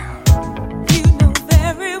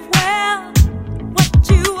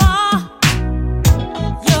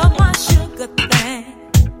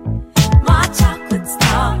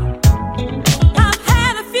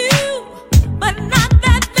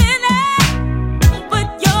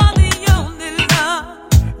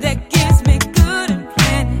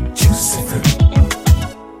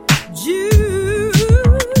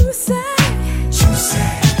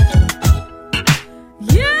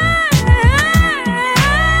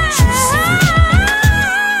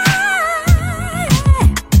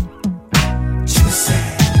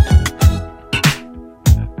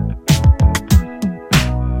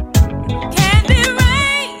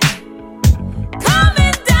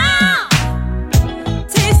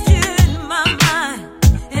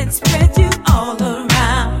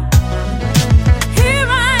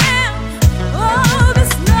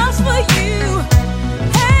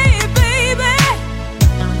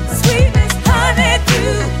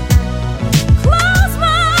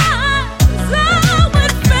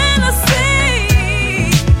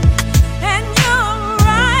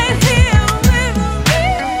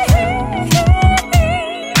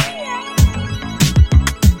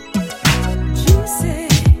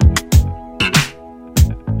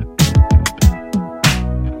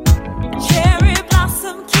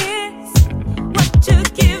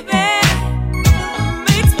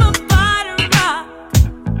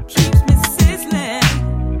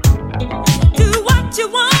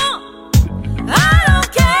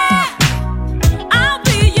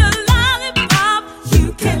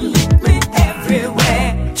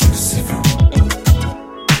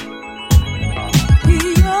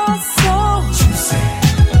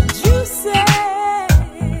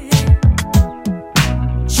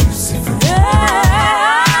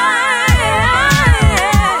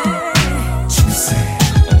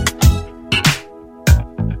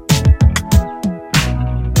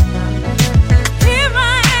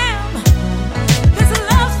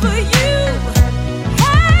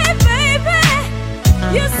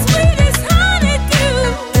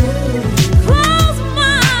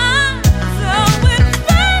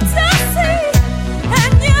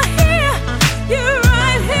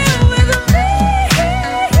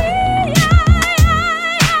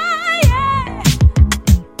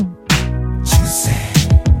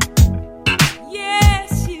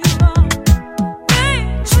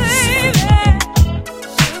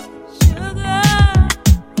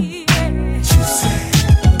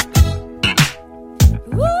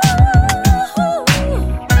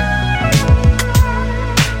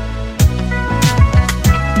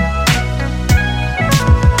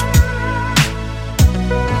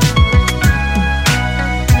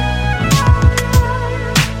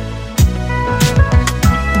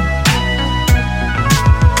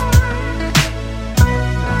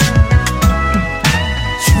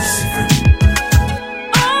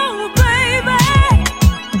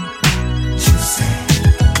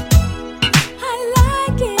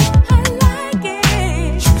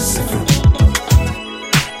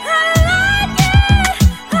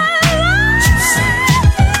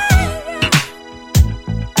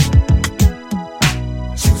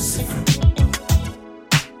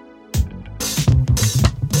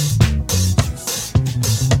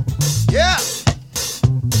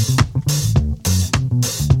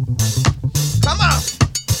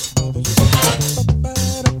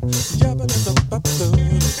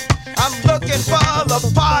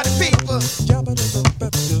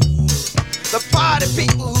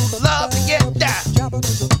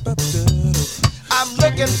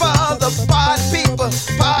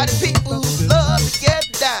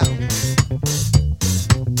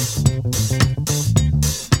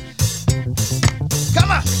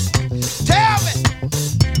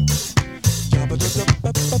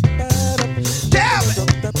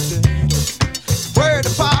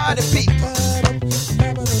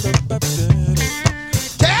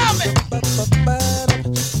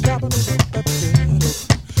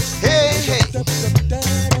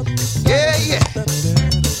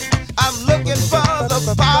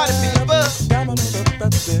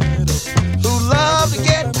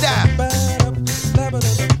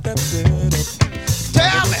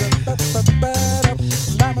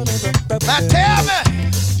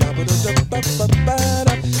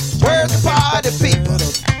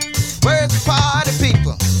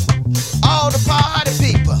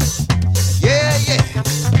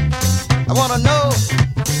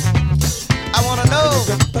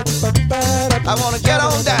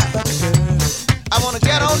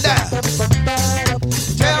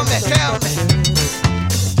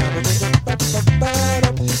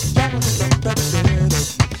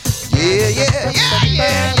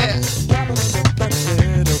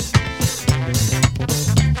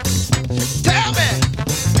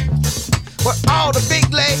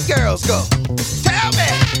 girls go? Tell me.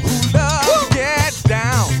 Who loves get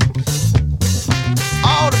down?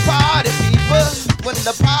 All the party people, when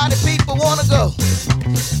the party people wanna go.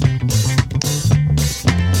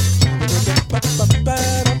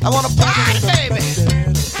 I wanna party, baby.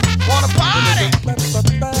 Wanna party.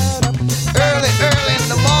 Early in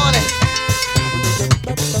the morning.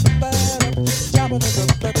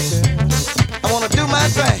 I wanna do my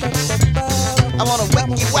thing. I wanna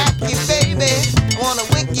wicky wacky, baby. I wanna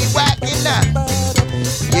wicky wacky now.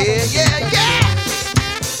 Yeah.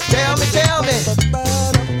 Tell me.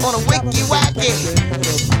 Wanna wicky wacky.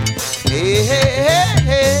 Hey.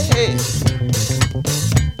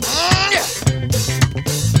 Yeah.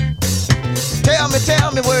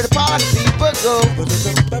 Tell me where the party people go.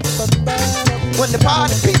 When the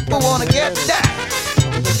party people wanna get down.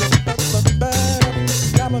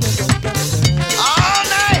 All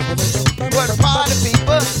night, where the party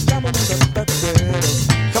people.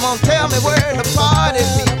 Come on, tell me where the party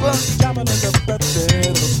people.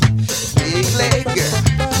 Big leg girl,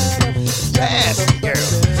 fast girl,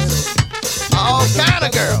 all kind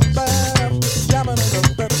of girls.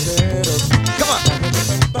 Come on,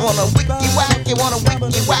 I wanna wicky wacky,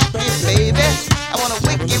 baby. I wanna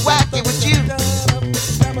wicky wacky with you.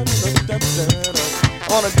 I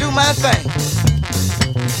wanna do my thing.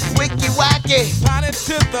 Wicky wacky,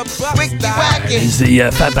 wicky wacky. It's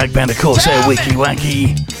the Fatback band, of course. Wicky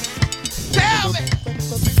wacky. Tell me.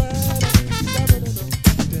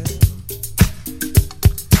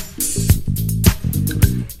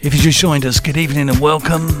 If you just joined us, good evening and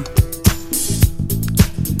welcome.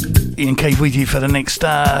 Ian K with you for the next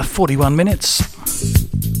 41 minutes.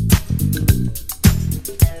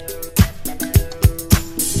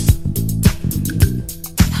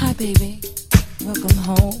 Hi, baby. Welcome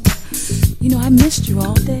home. You know, I missed you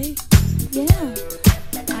all day. Yeah.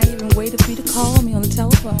 I even waited for you to call me on the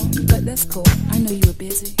telephone, but that's cool. I know you were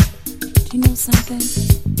busy. Do you know something?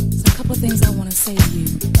 There's a couple of things I want to say to you.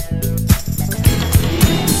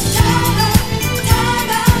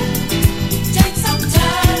 Take some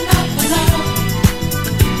time up alone.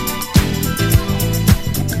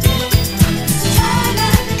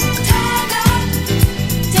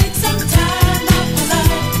 Take some time up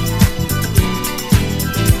alone.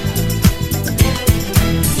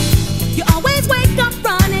 You always wake up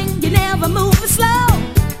running, you never move slow.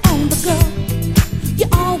 On the go,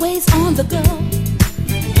 you're always on the go.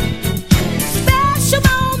 Special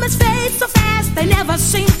moments fade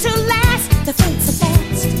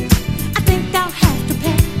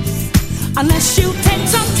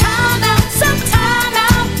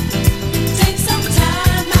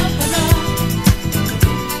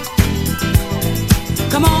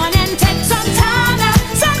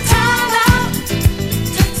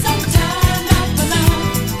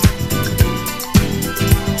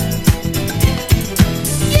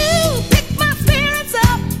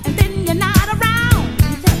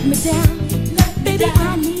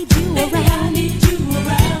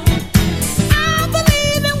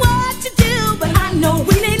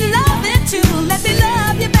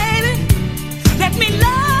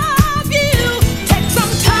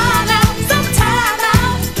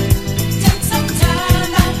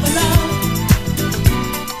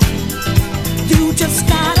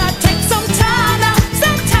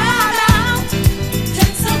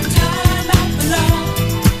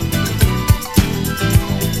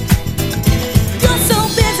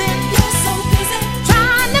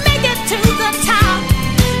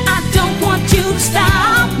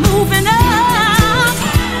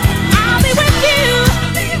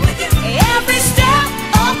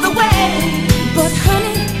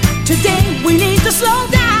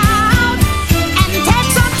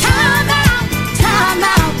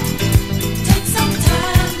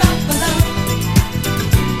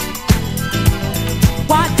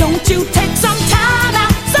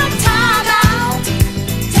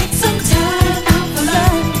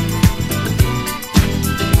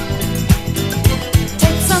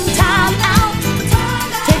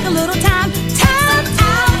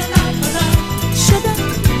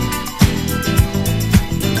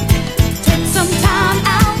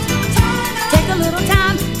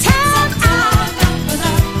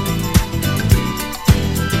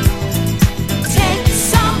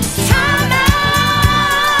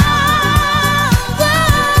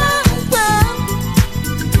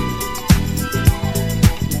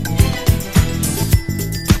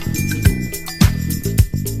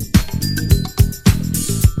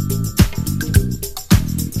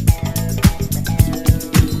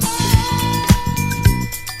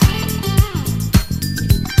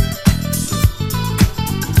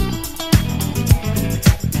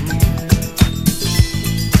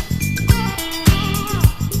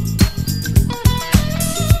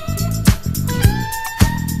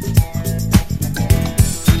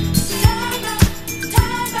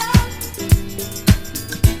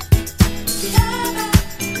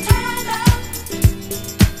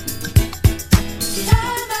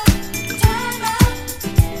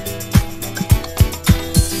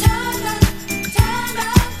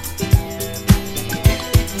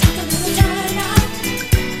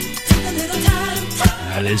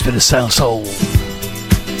There's a bit of Salsoul.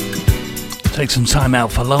 Take some time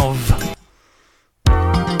out for love.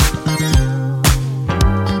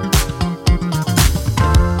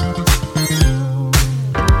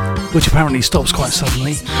 Which apparently stops quite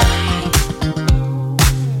suddenly.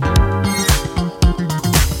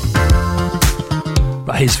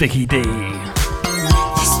 But here's Vicky D.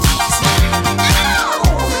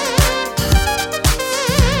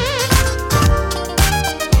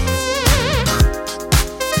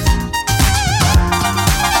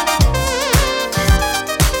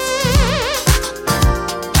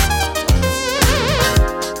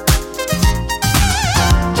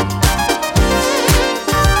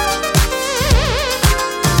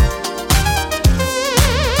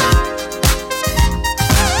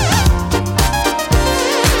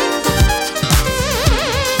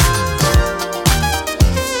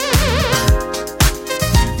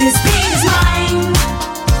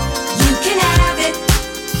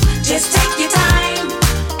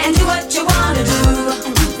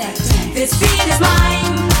 This beat is mine.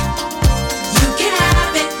 You can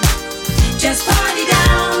have it. Just party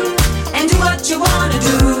down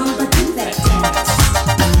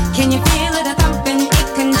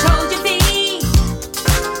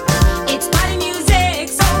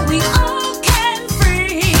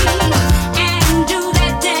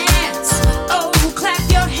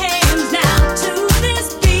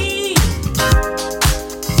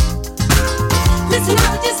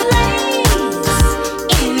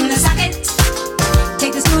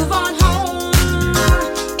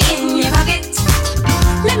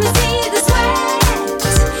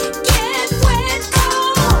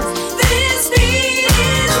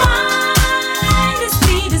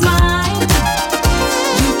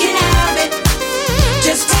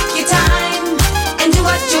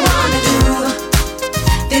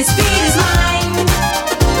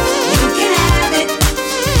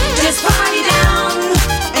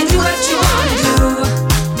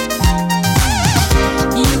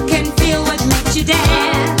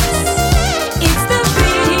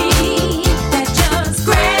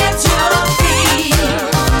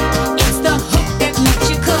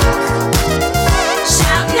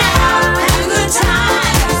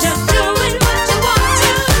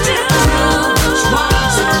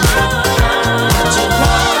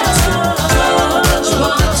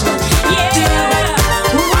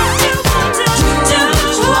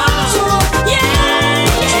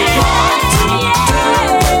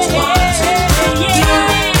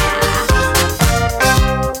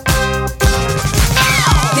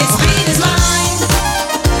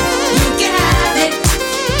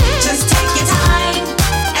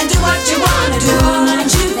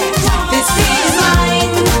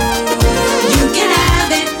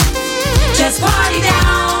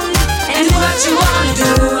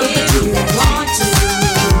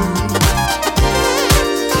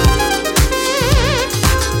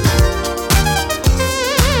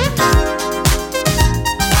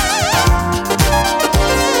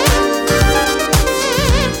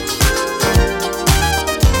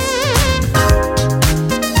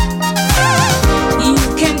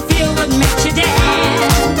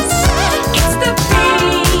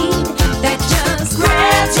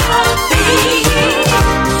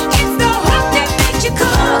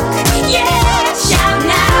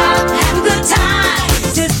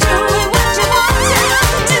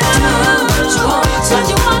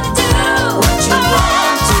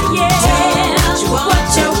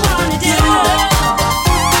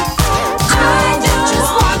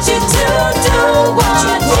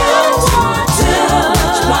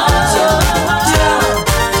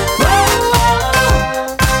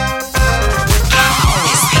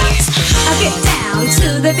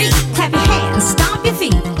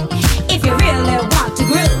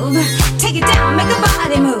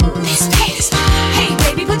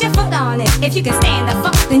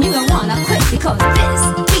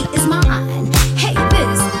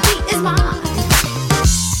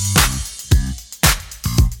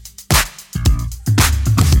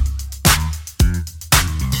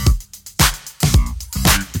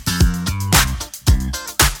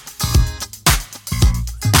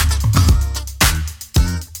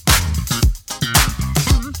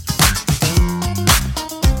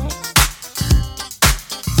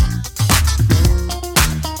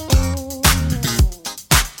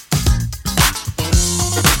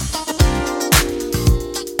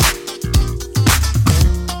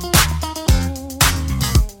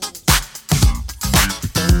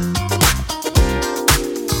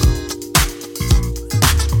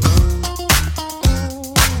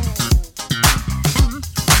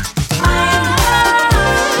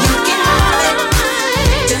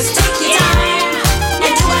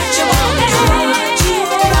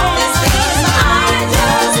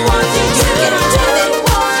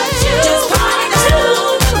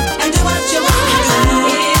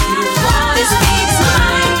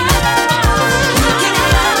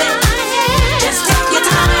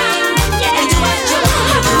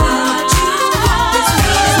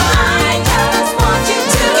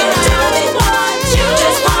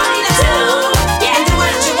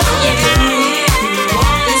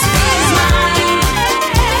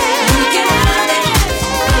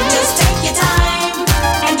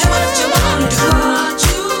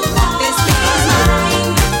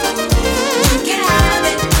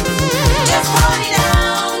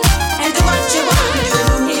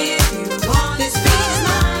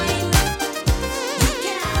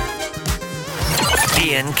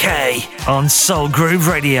Ian K on Soul Groove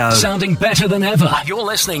Radio. Sounding better than ever. You're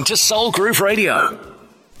listening to Soul Groove Radio.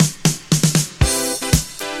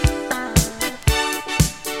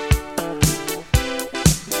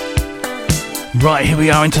 Right, here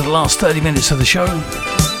we are into the last 30 minutes of the show.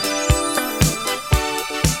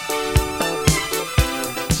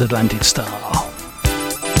 It's Atlantic Starr.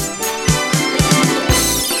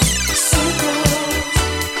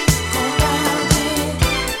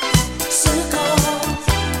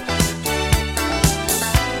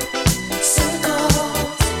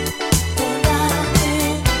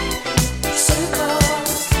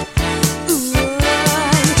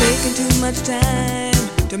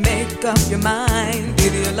 Up your mind,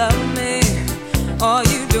 do you love me or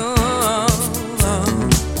you don't?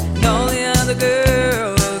 And all the other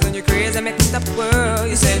girls and your crazy mixed up world,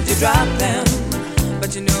 you said you dropped them,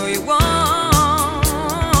 but you know you won't.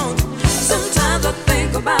 Sometimes I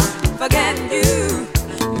think about forgetting you,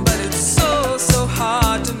 but it's so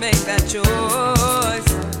hard to make that choice.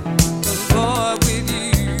 'Cause boy, with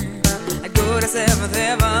you I go to 7th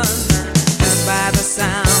heaven just by the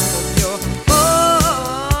sound of your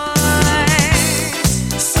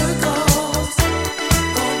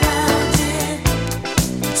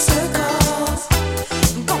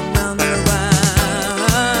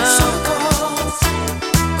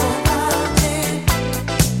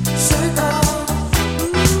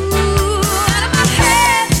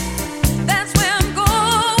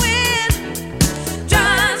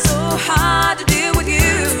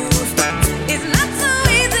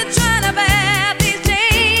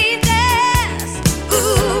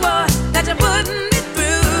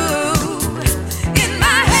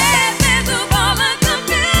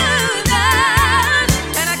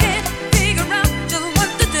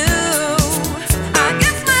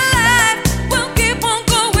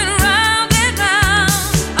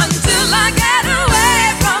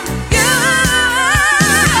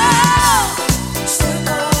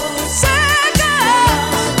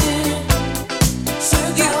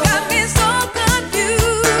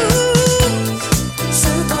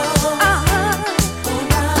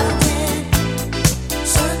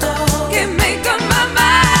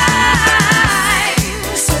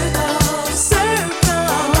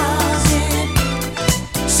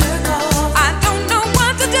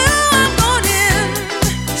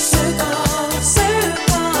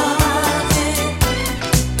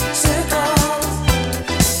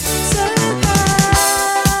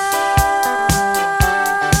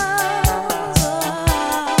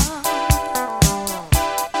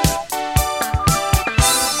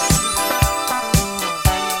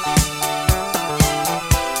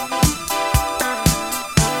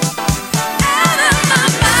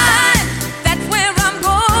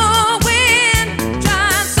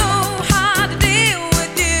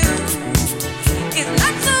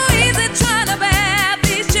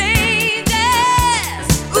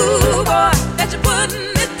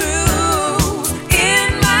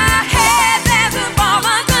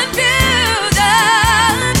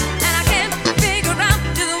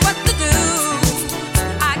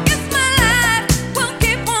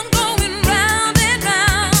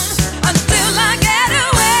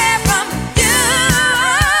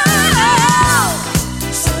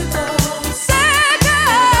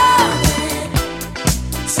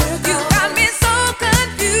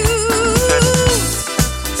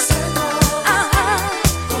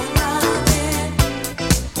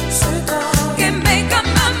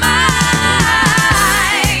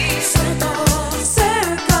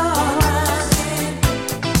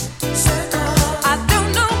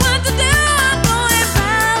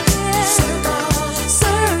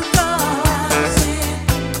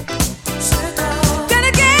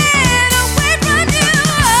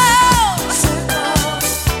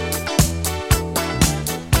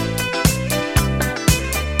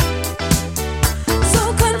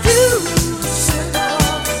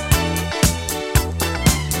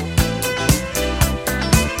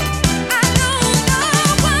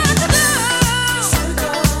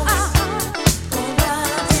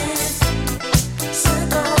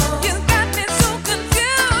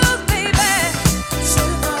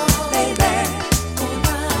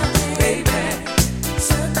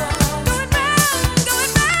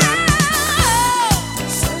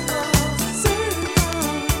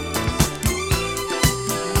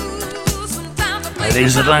It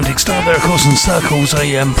is Atlantic Starr there, of course, and Circles,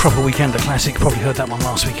 a proper weekender classic. Probably heard that one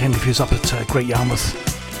last weekend if you was up at Great Yarmouth.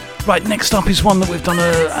 Right, next up is one that we've done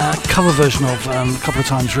a cover version of a couple of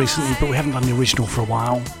times recently, but we haven't done the original for a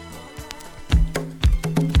while.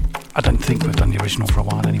 I don't think we've done the original for a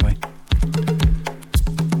while anyway.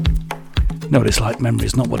 You know what it's like, memory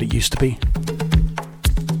is not what it used to be.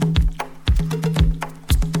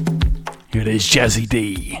 Here it is, Jazzy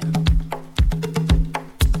D.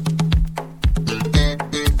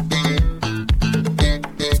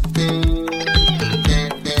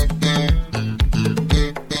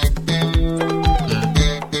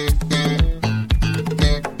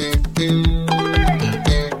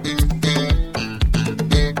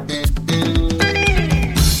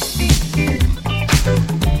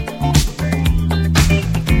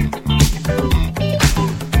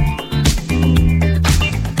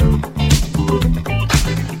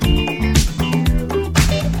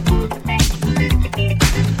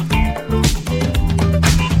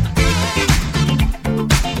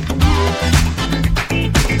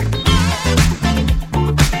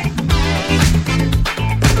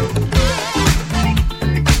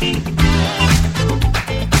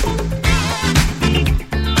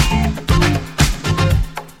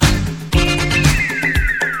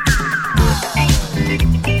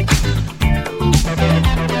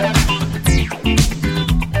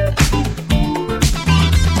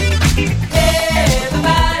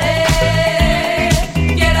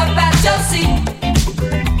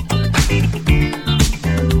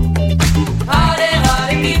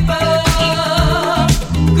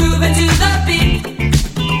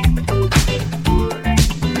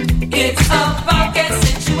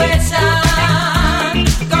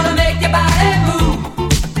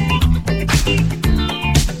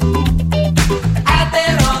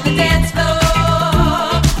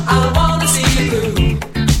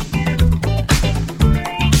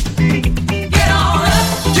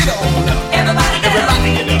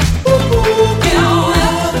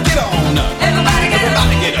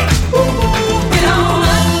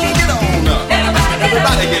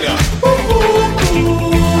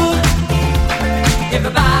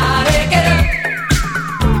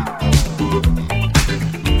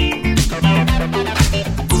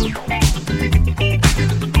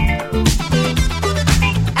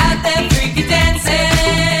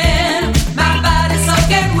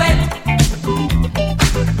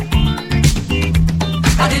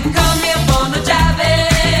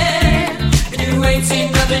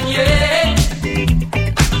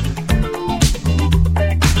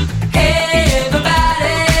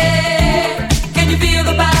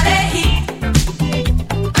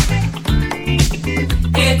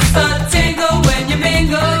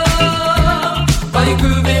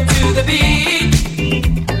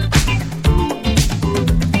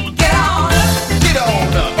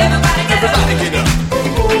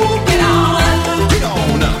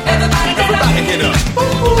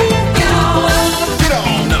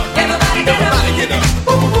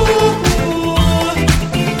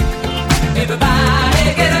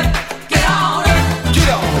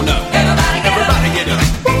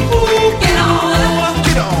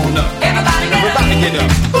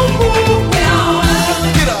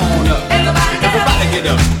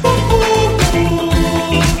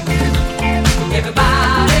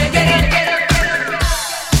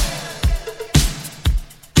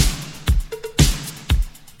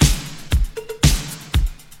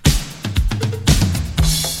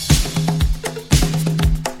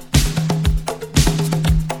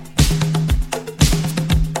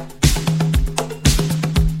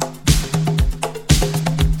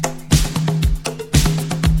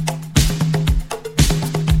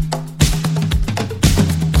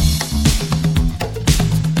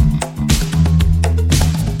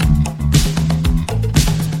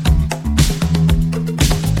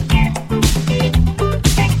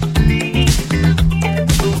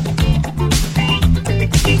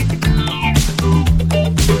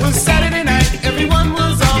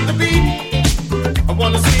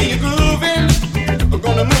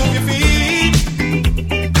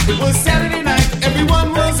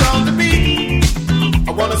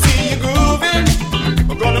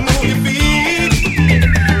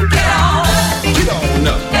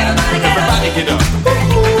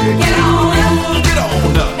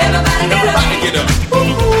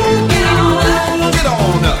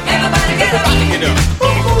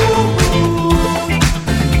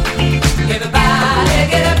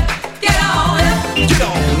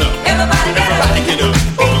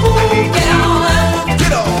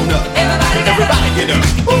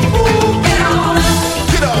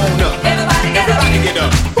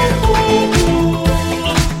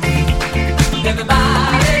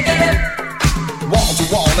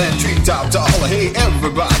 and treetop tall. Hey,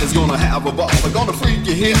 everybody's gonna have a ball. They're gonna freak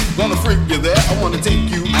you here, gonna freak you there. I wanna take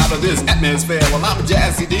you out of this atmosphere. Well, I'm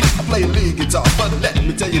Jazzy D, I play lead guitar, but let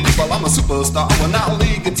me tell you people, I'm a superstar. Well, now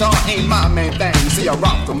lead guitar ain't my main thing. You see, I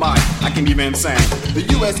rock the mic, I can even sing. The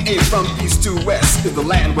USA from east to west is the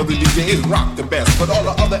land where the DJs rock the best. But all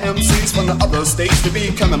the other MCs from the other states, they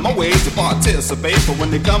be coming my way to participate. But when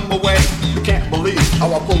they come away, you can't believe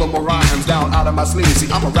how I pull them rhymes down out of my sleeve. See,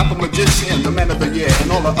 I'm a rapper magician, the man of the year,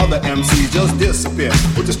 and all the other MCs just disappear.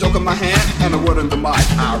 With the stroke of my hand and a word in the mic,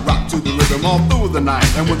 I rock to the rhythm all through the night.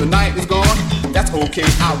 And when the night is gone, that's okay,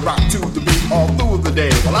 I rock to the beat all through the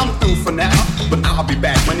day. Well, I'm through for now, but I'll be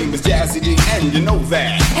back. My name is Jazzy D, and you know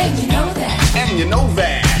that. And you know that. And you know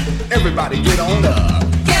that. Everybody get on up.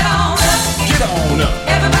 Get on up. Get on up.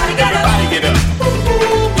 Everybody get up. Everybody get up.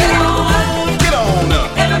 Get on up. Get on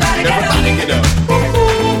up. Everybody get up. Everybody get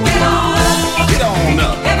up. Get on up. Get on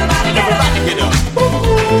up. Everybody get up. Everybody get up.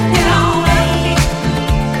 Get on up.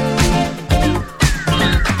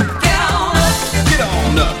 Get on up. Get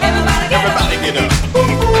on up. Everybody get up. Everybody get up.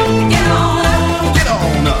 Get on up. Get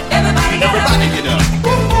on up. Everybody get up. Everybody get up.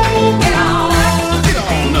 Get on up. Get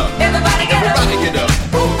on up. Everybody get up. Everybody get up.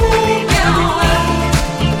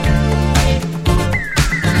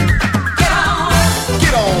 Get on up.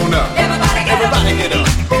 Get on up. Everybody get up.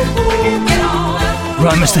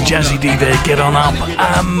 Right, Mr. Jazzy D there, get on up.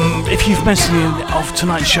 If you've missed any of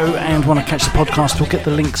tonight's show and want to catch the podcast, we'll get the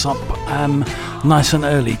links up nice and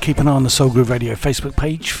early. Keep an eye on the Soul Groove Radio Facebook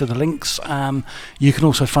page for the links. You can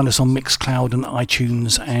also find us on Mixcloud and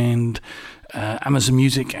iTunes and Amazon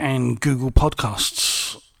Music and Google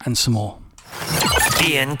Podcasts and some more.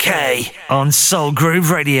 Ian K on Soul Groove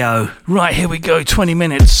Radio. Right, here we go, 20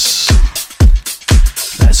 minutes.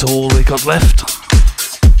 That's all we got left.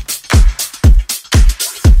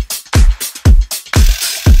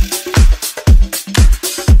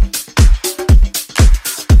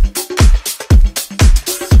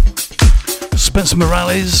 Spencer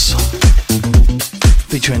Morales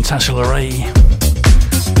featuring Tasha LaRae.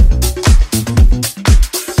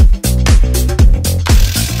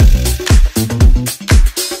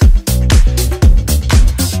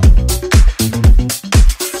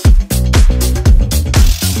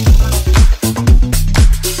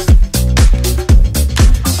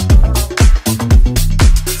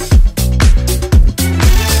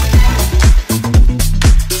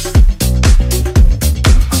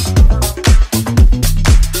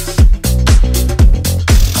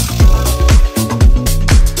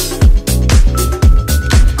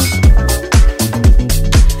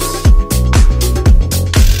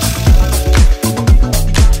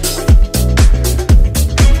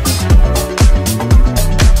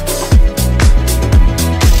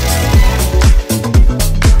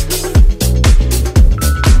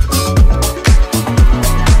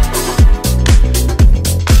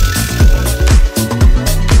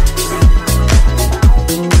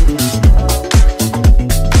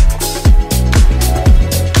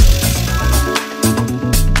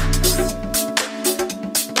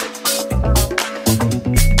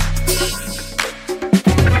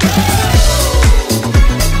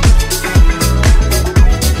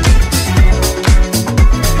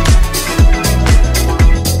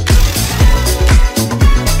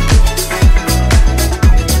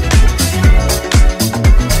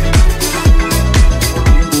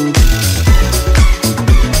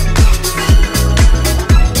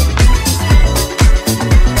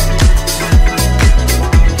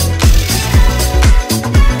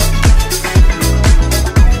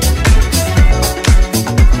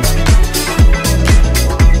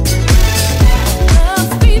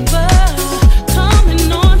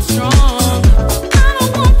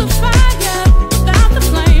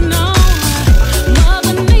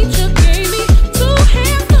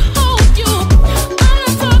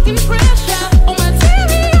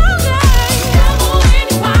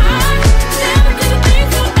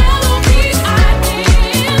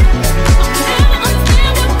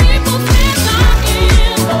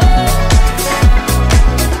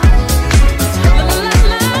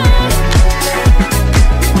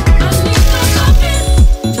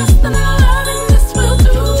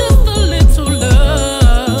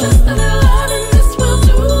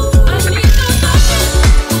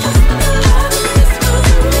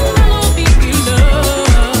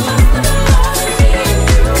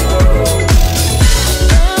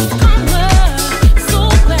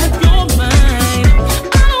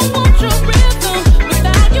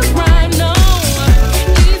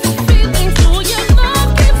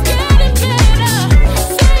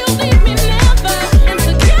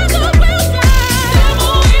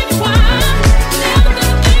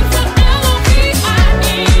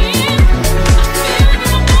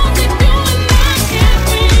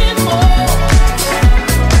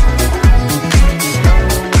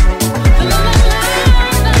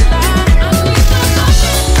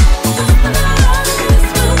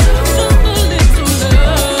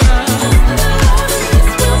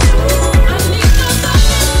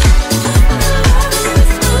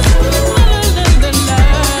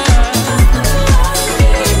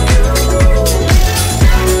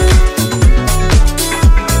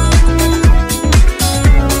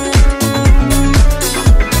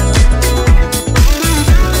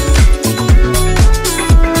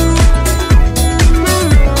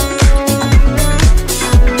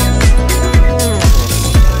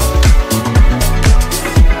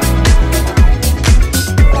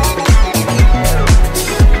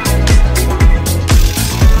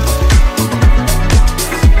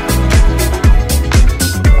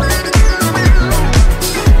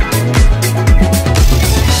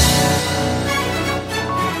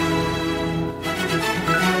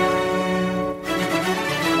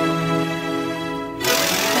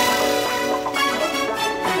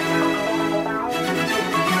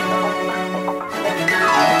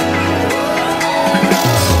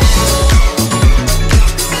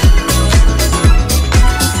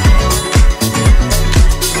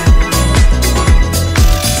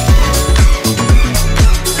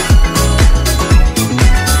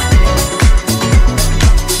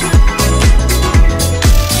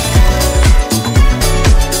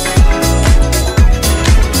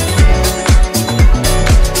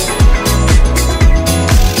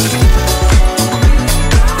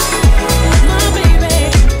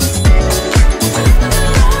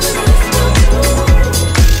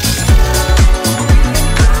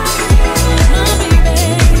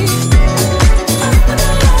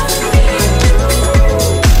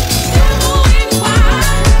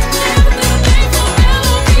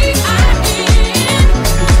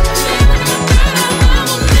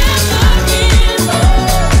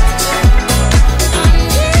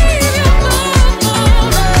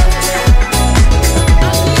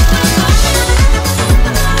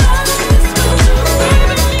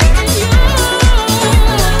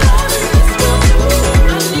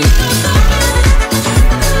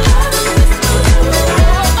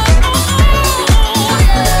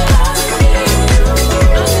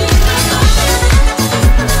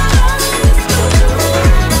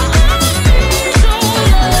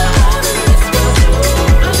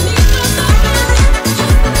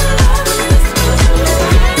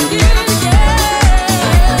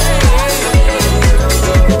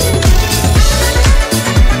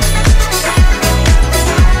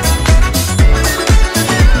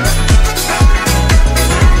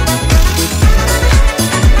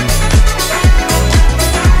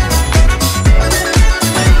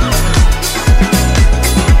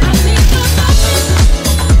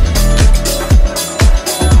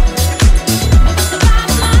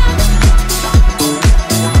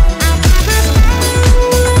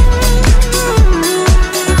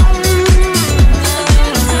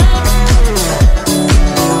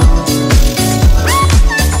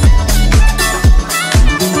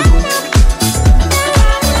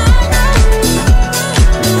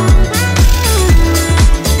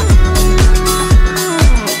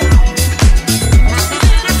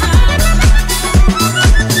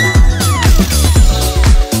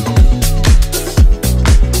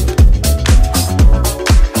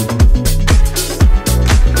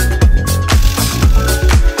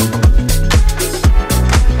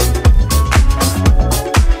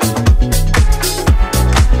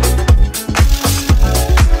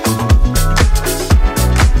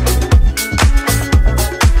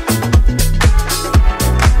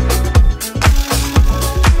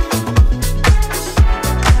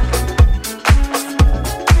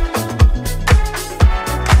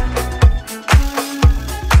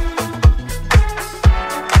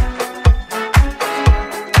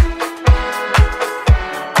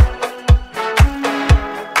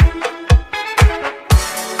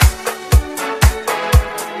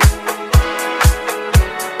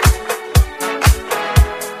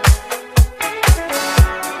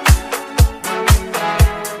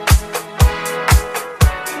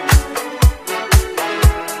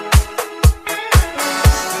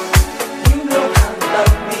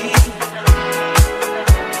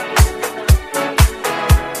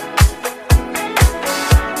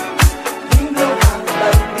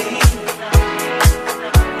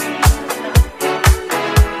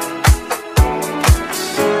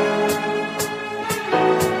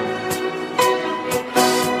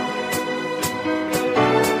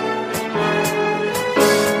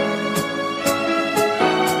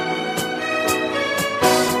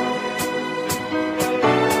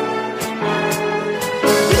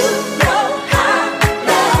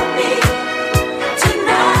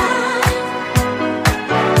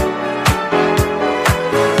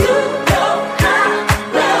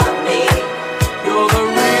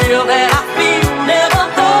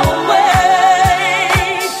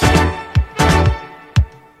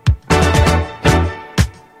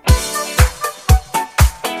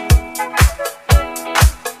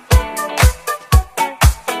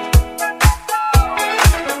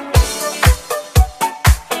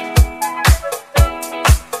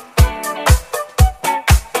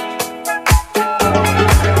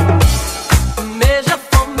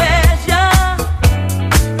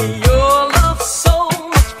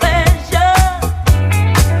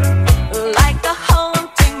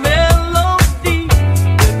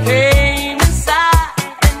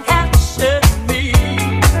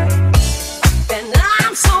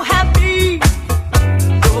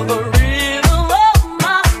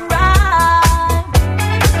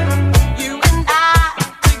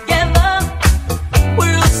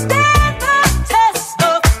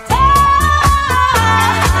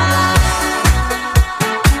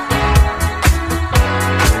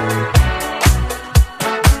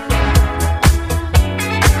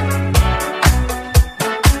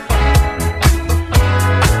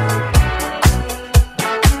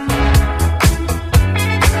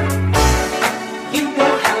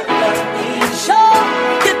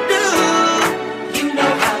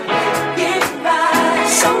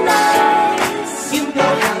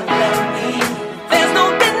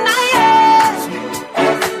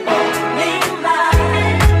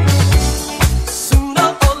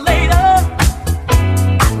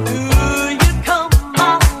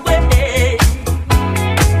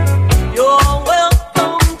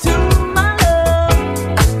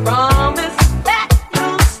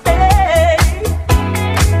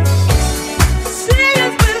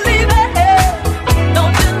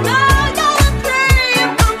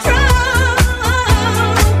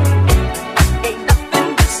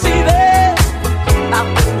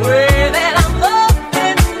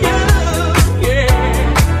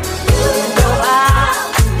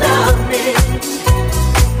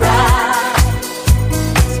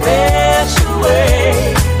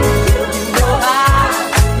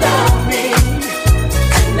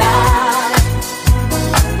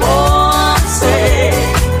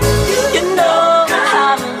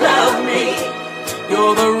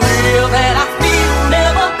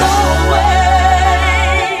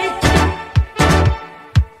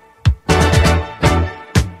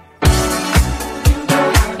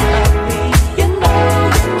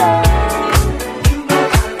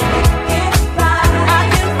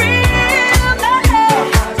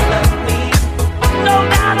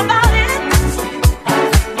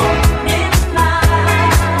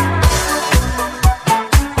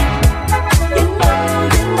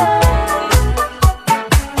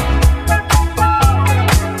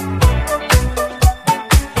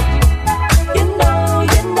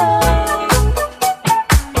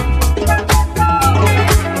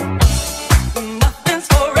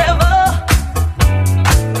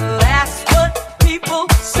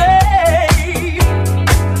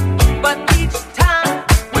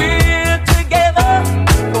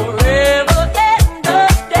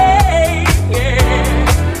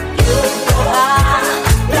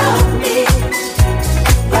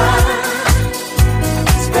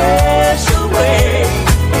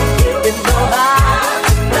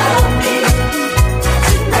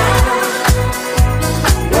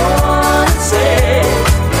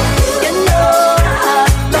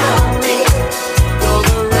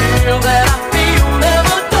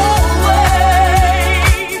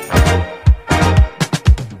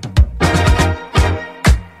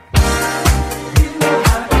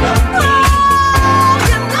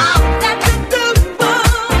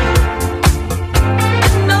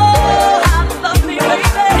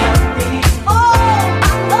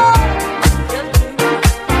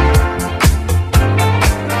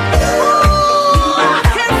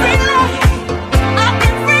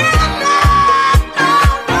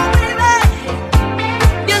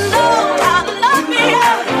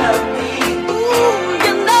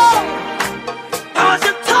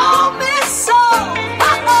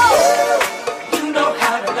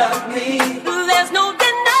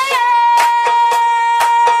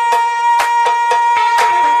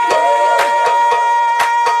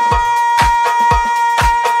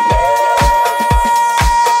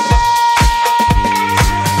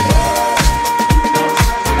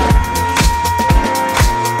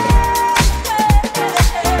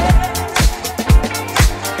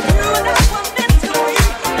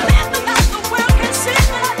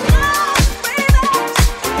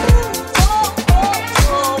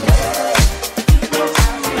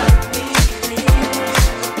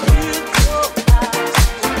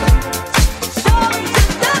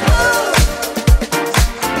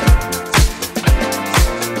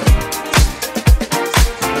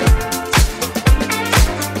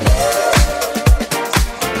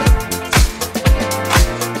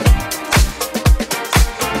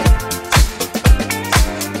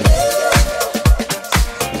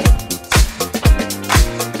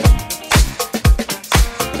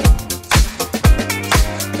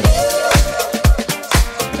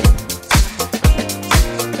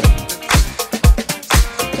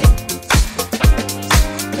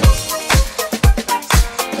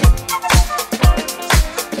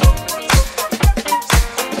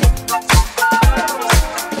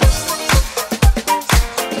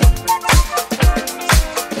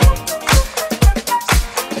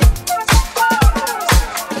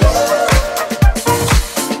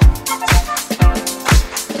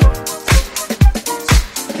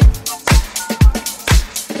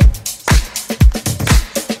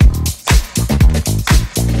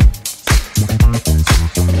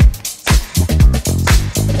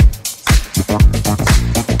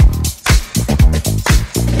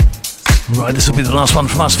 Right, this will be the last one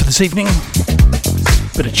from us for this evening.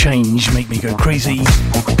 Bit of change, make me go crazy.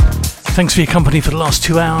 Thanks for your company for the last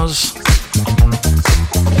 2 hours.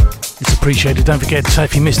 It's appreciated. Don't forget,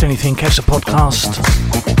 if you missed anything, catch the podcast.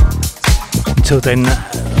 Until then,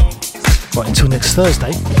 until next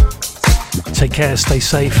Thursday, take care, stay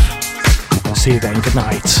safe. See you then. Good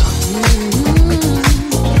night.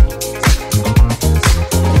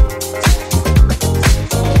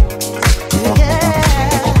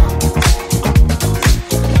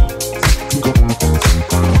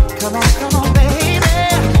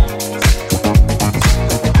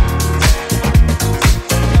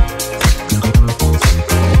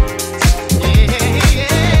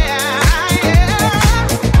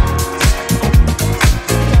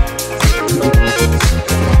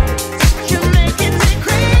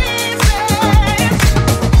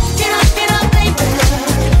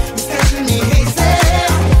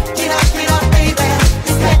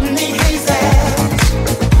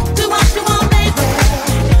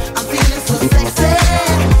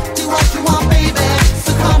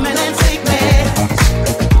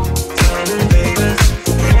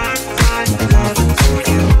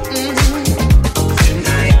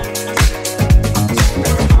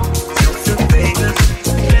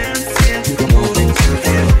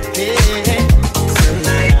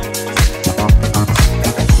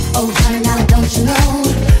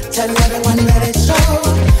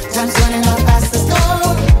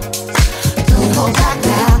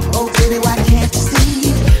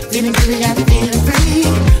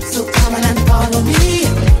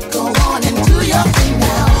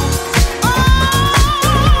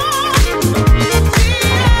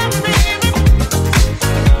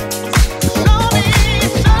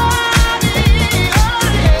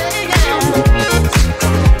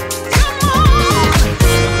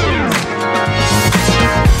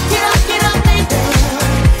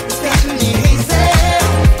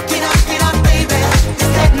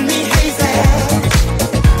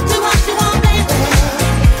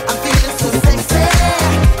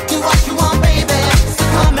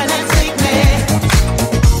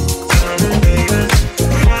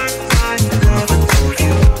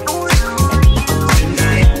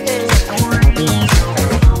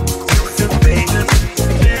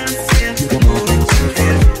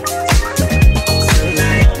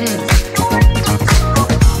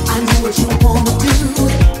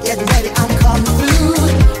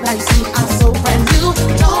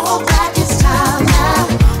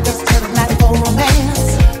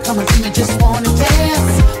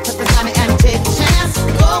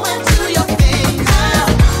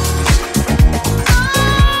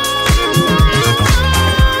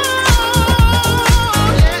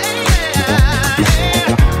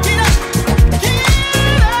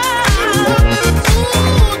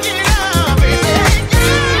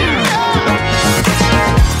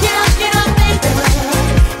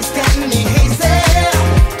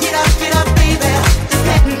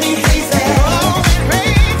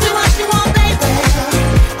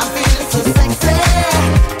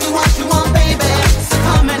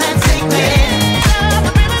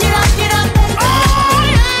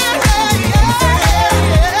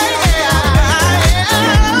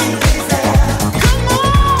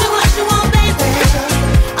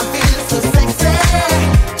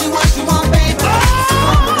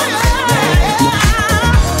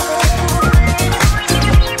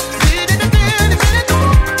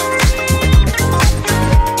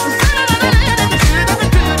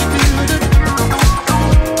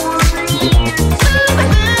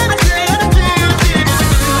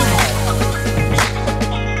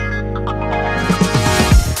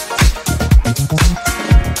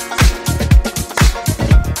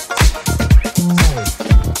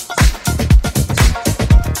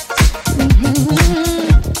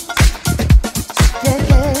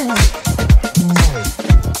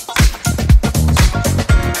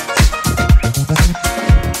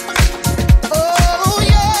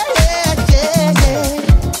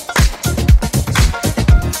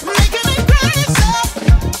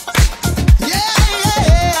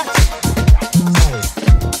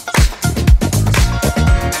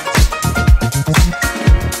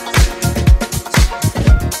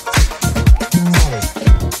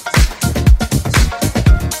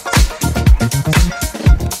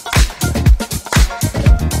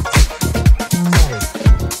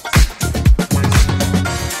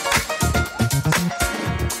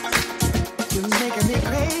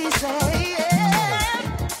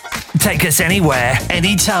 Take us anywhere,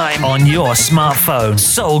 anytime on your smartphone.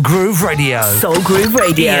 Soul Groove Radio. Soul Groove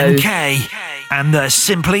Radio. Ian K. And the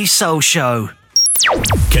Simply Soul Show.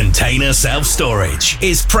 Container Self Storage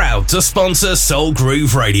is proud to sponsor Soul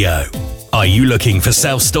Groove Radio. Are you looking for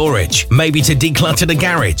self-storage? Maybe to declutter the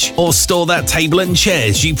garage or store that table and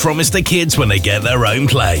chairs you promised the kids when they get their own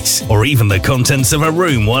place, or even the contents of a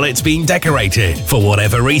room while it's being decorated. For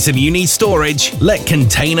whatever reason you need storage, let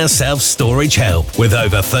Container Self-Storage help. With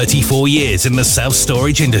over 34 years in the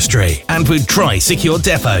self-storage industry and with Tri-Secure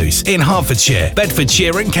depots in Hertfordshire,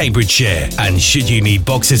 Bedfordshire and Cambridgeshire. And should you need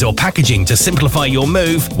boxes or packaging to simplify your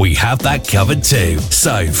move, we have that covered too.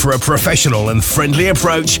 So for a professional and friendly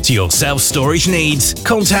approach to your self-storage needs,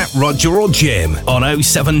 contact Roger or Jim on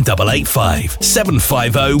 07885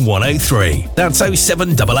 750 103. That's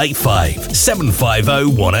 07885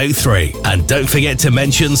 750 103. And don't forget to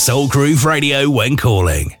mention Soul Groove Radio when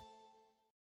calling.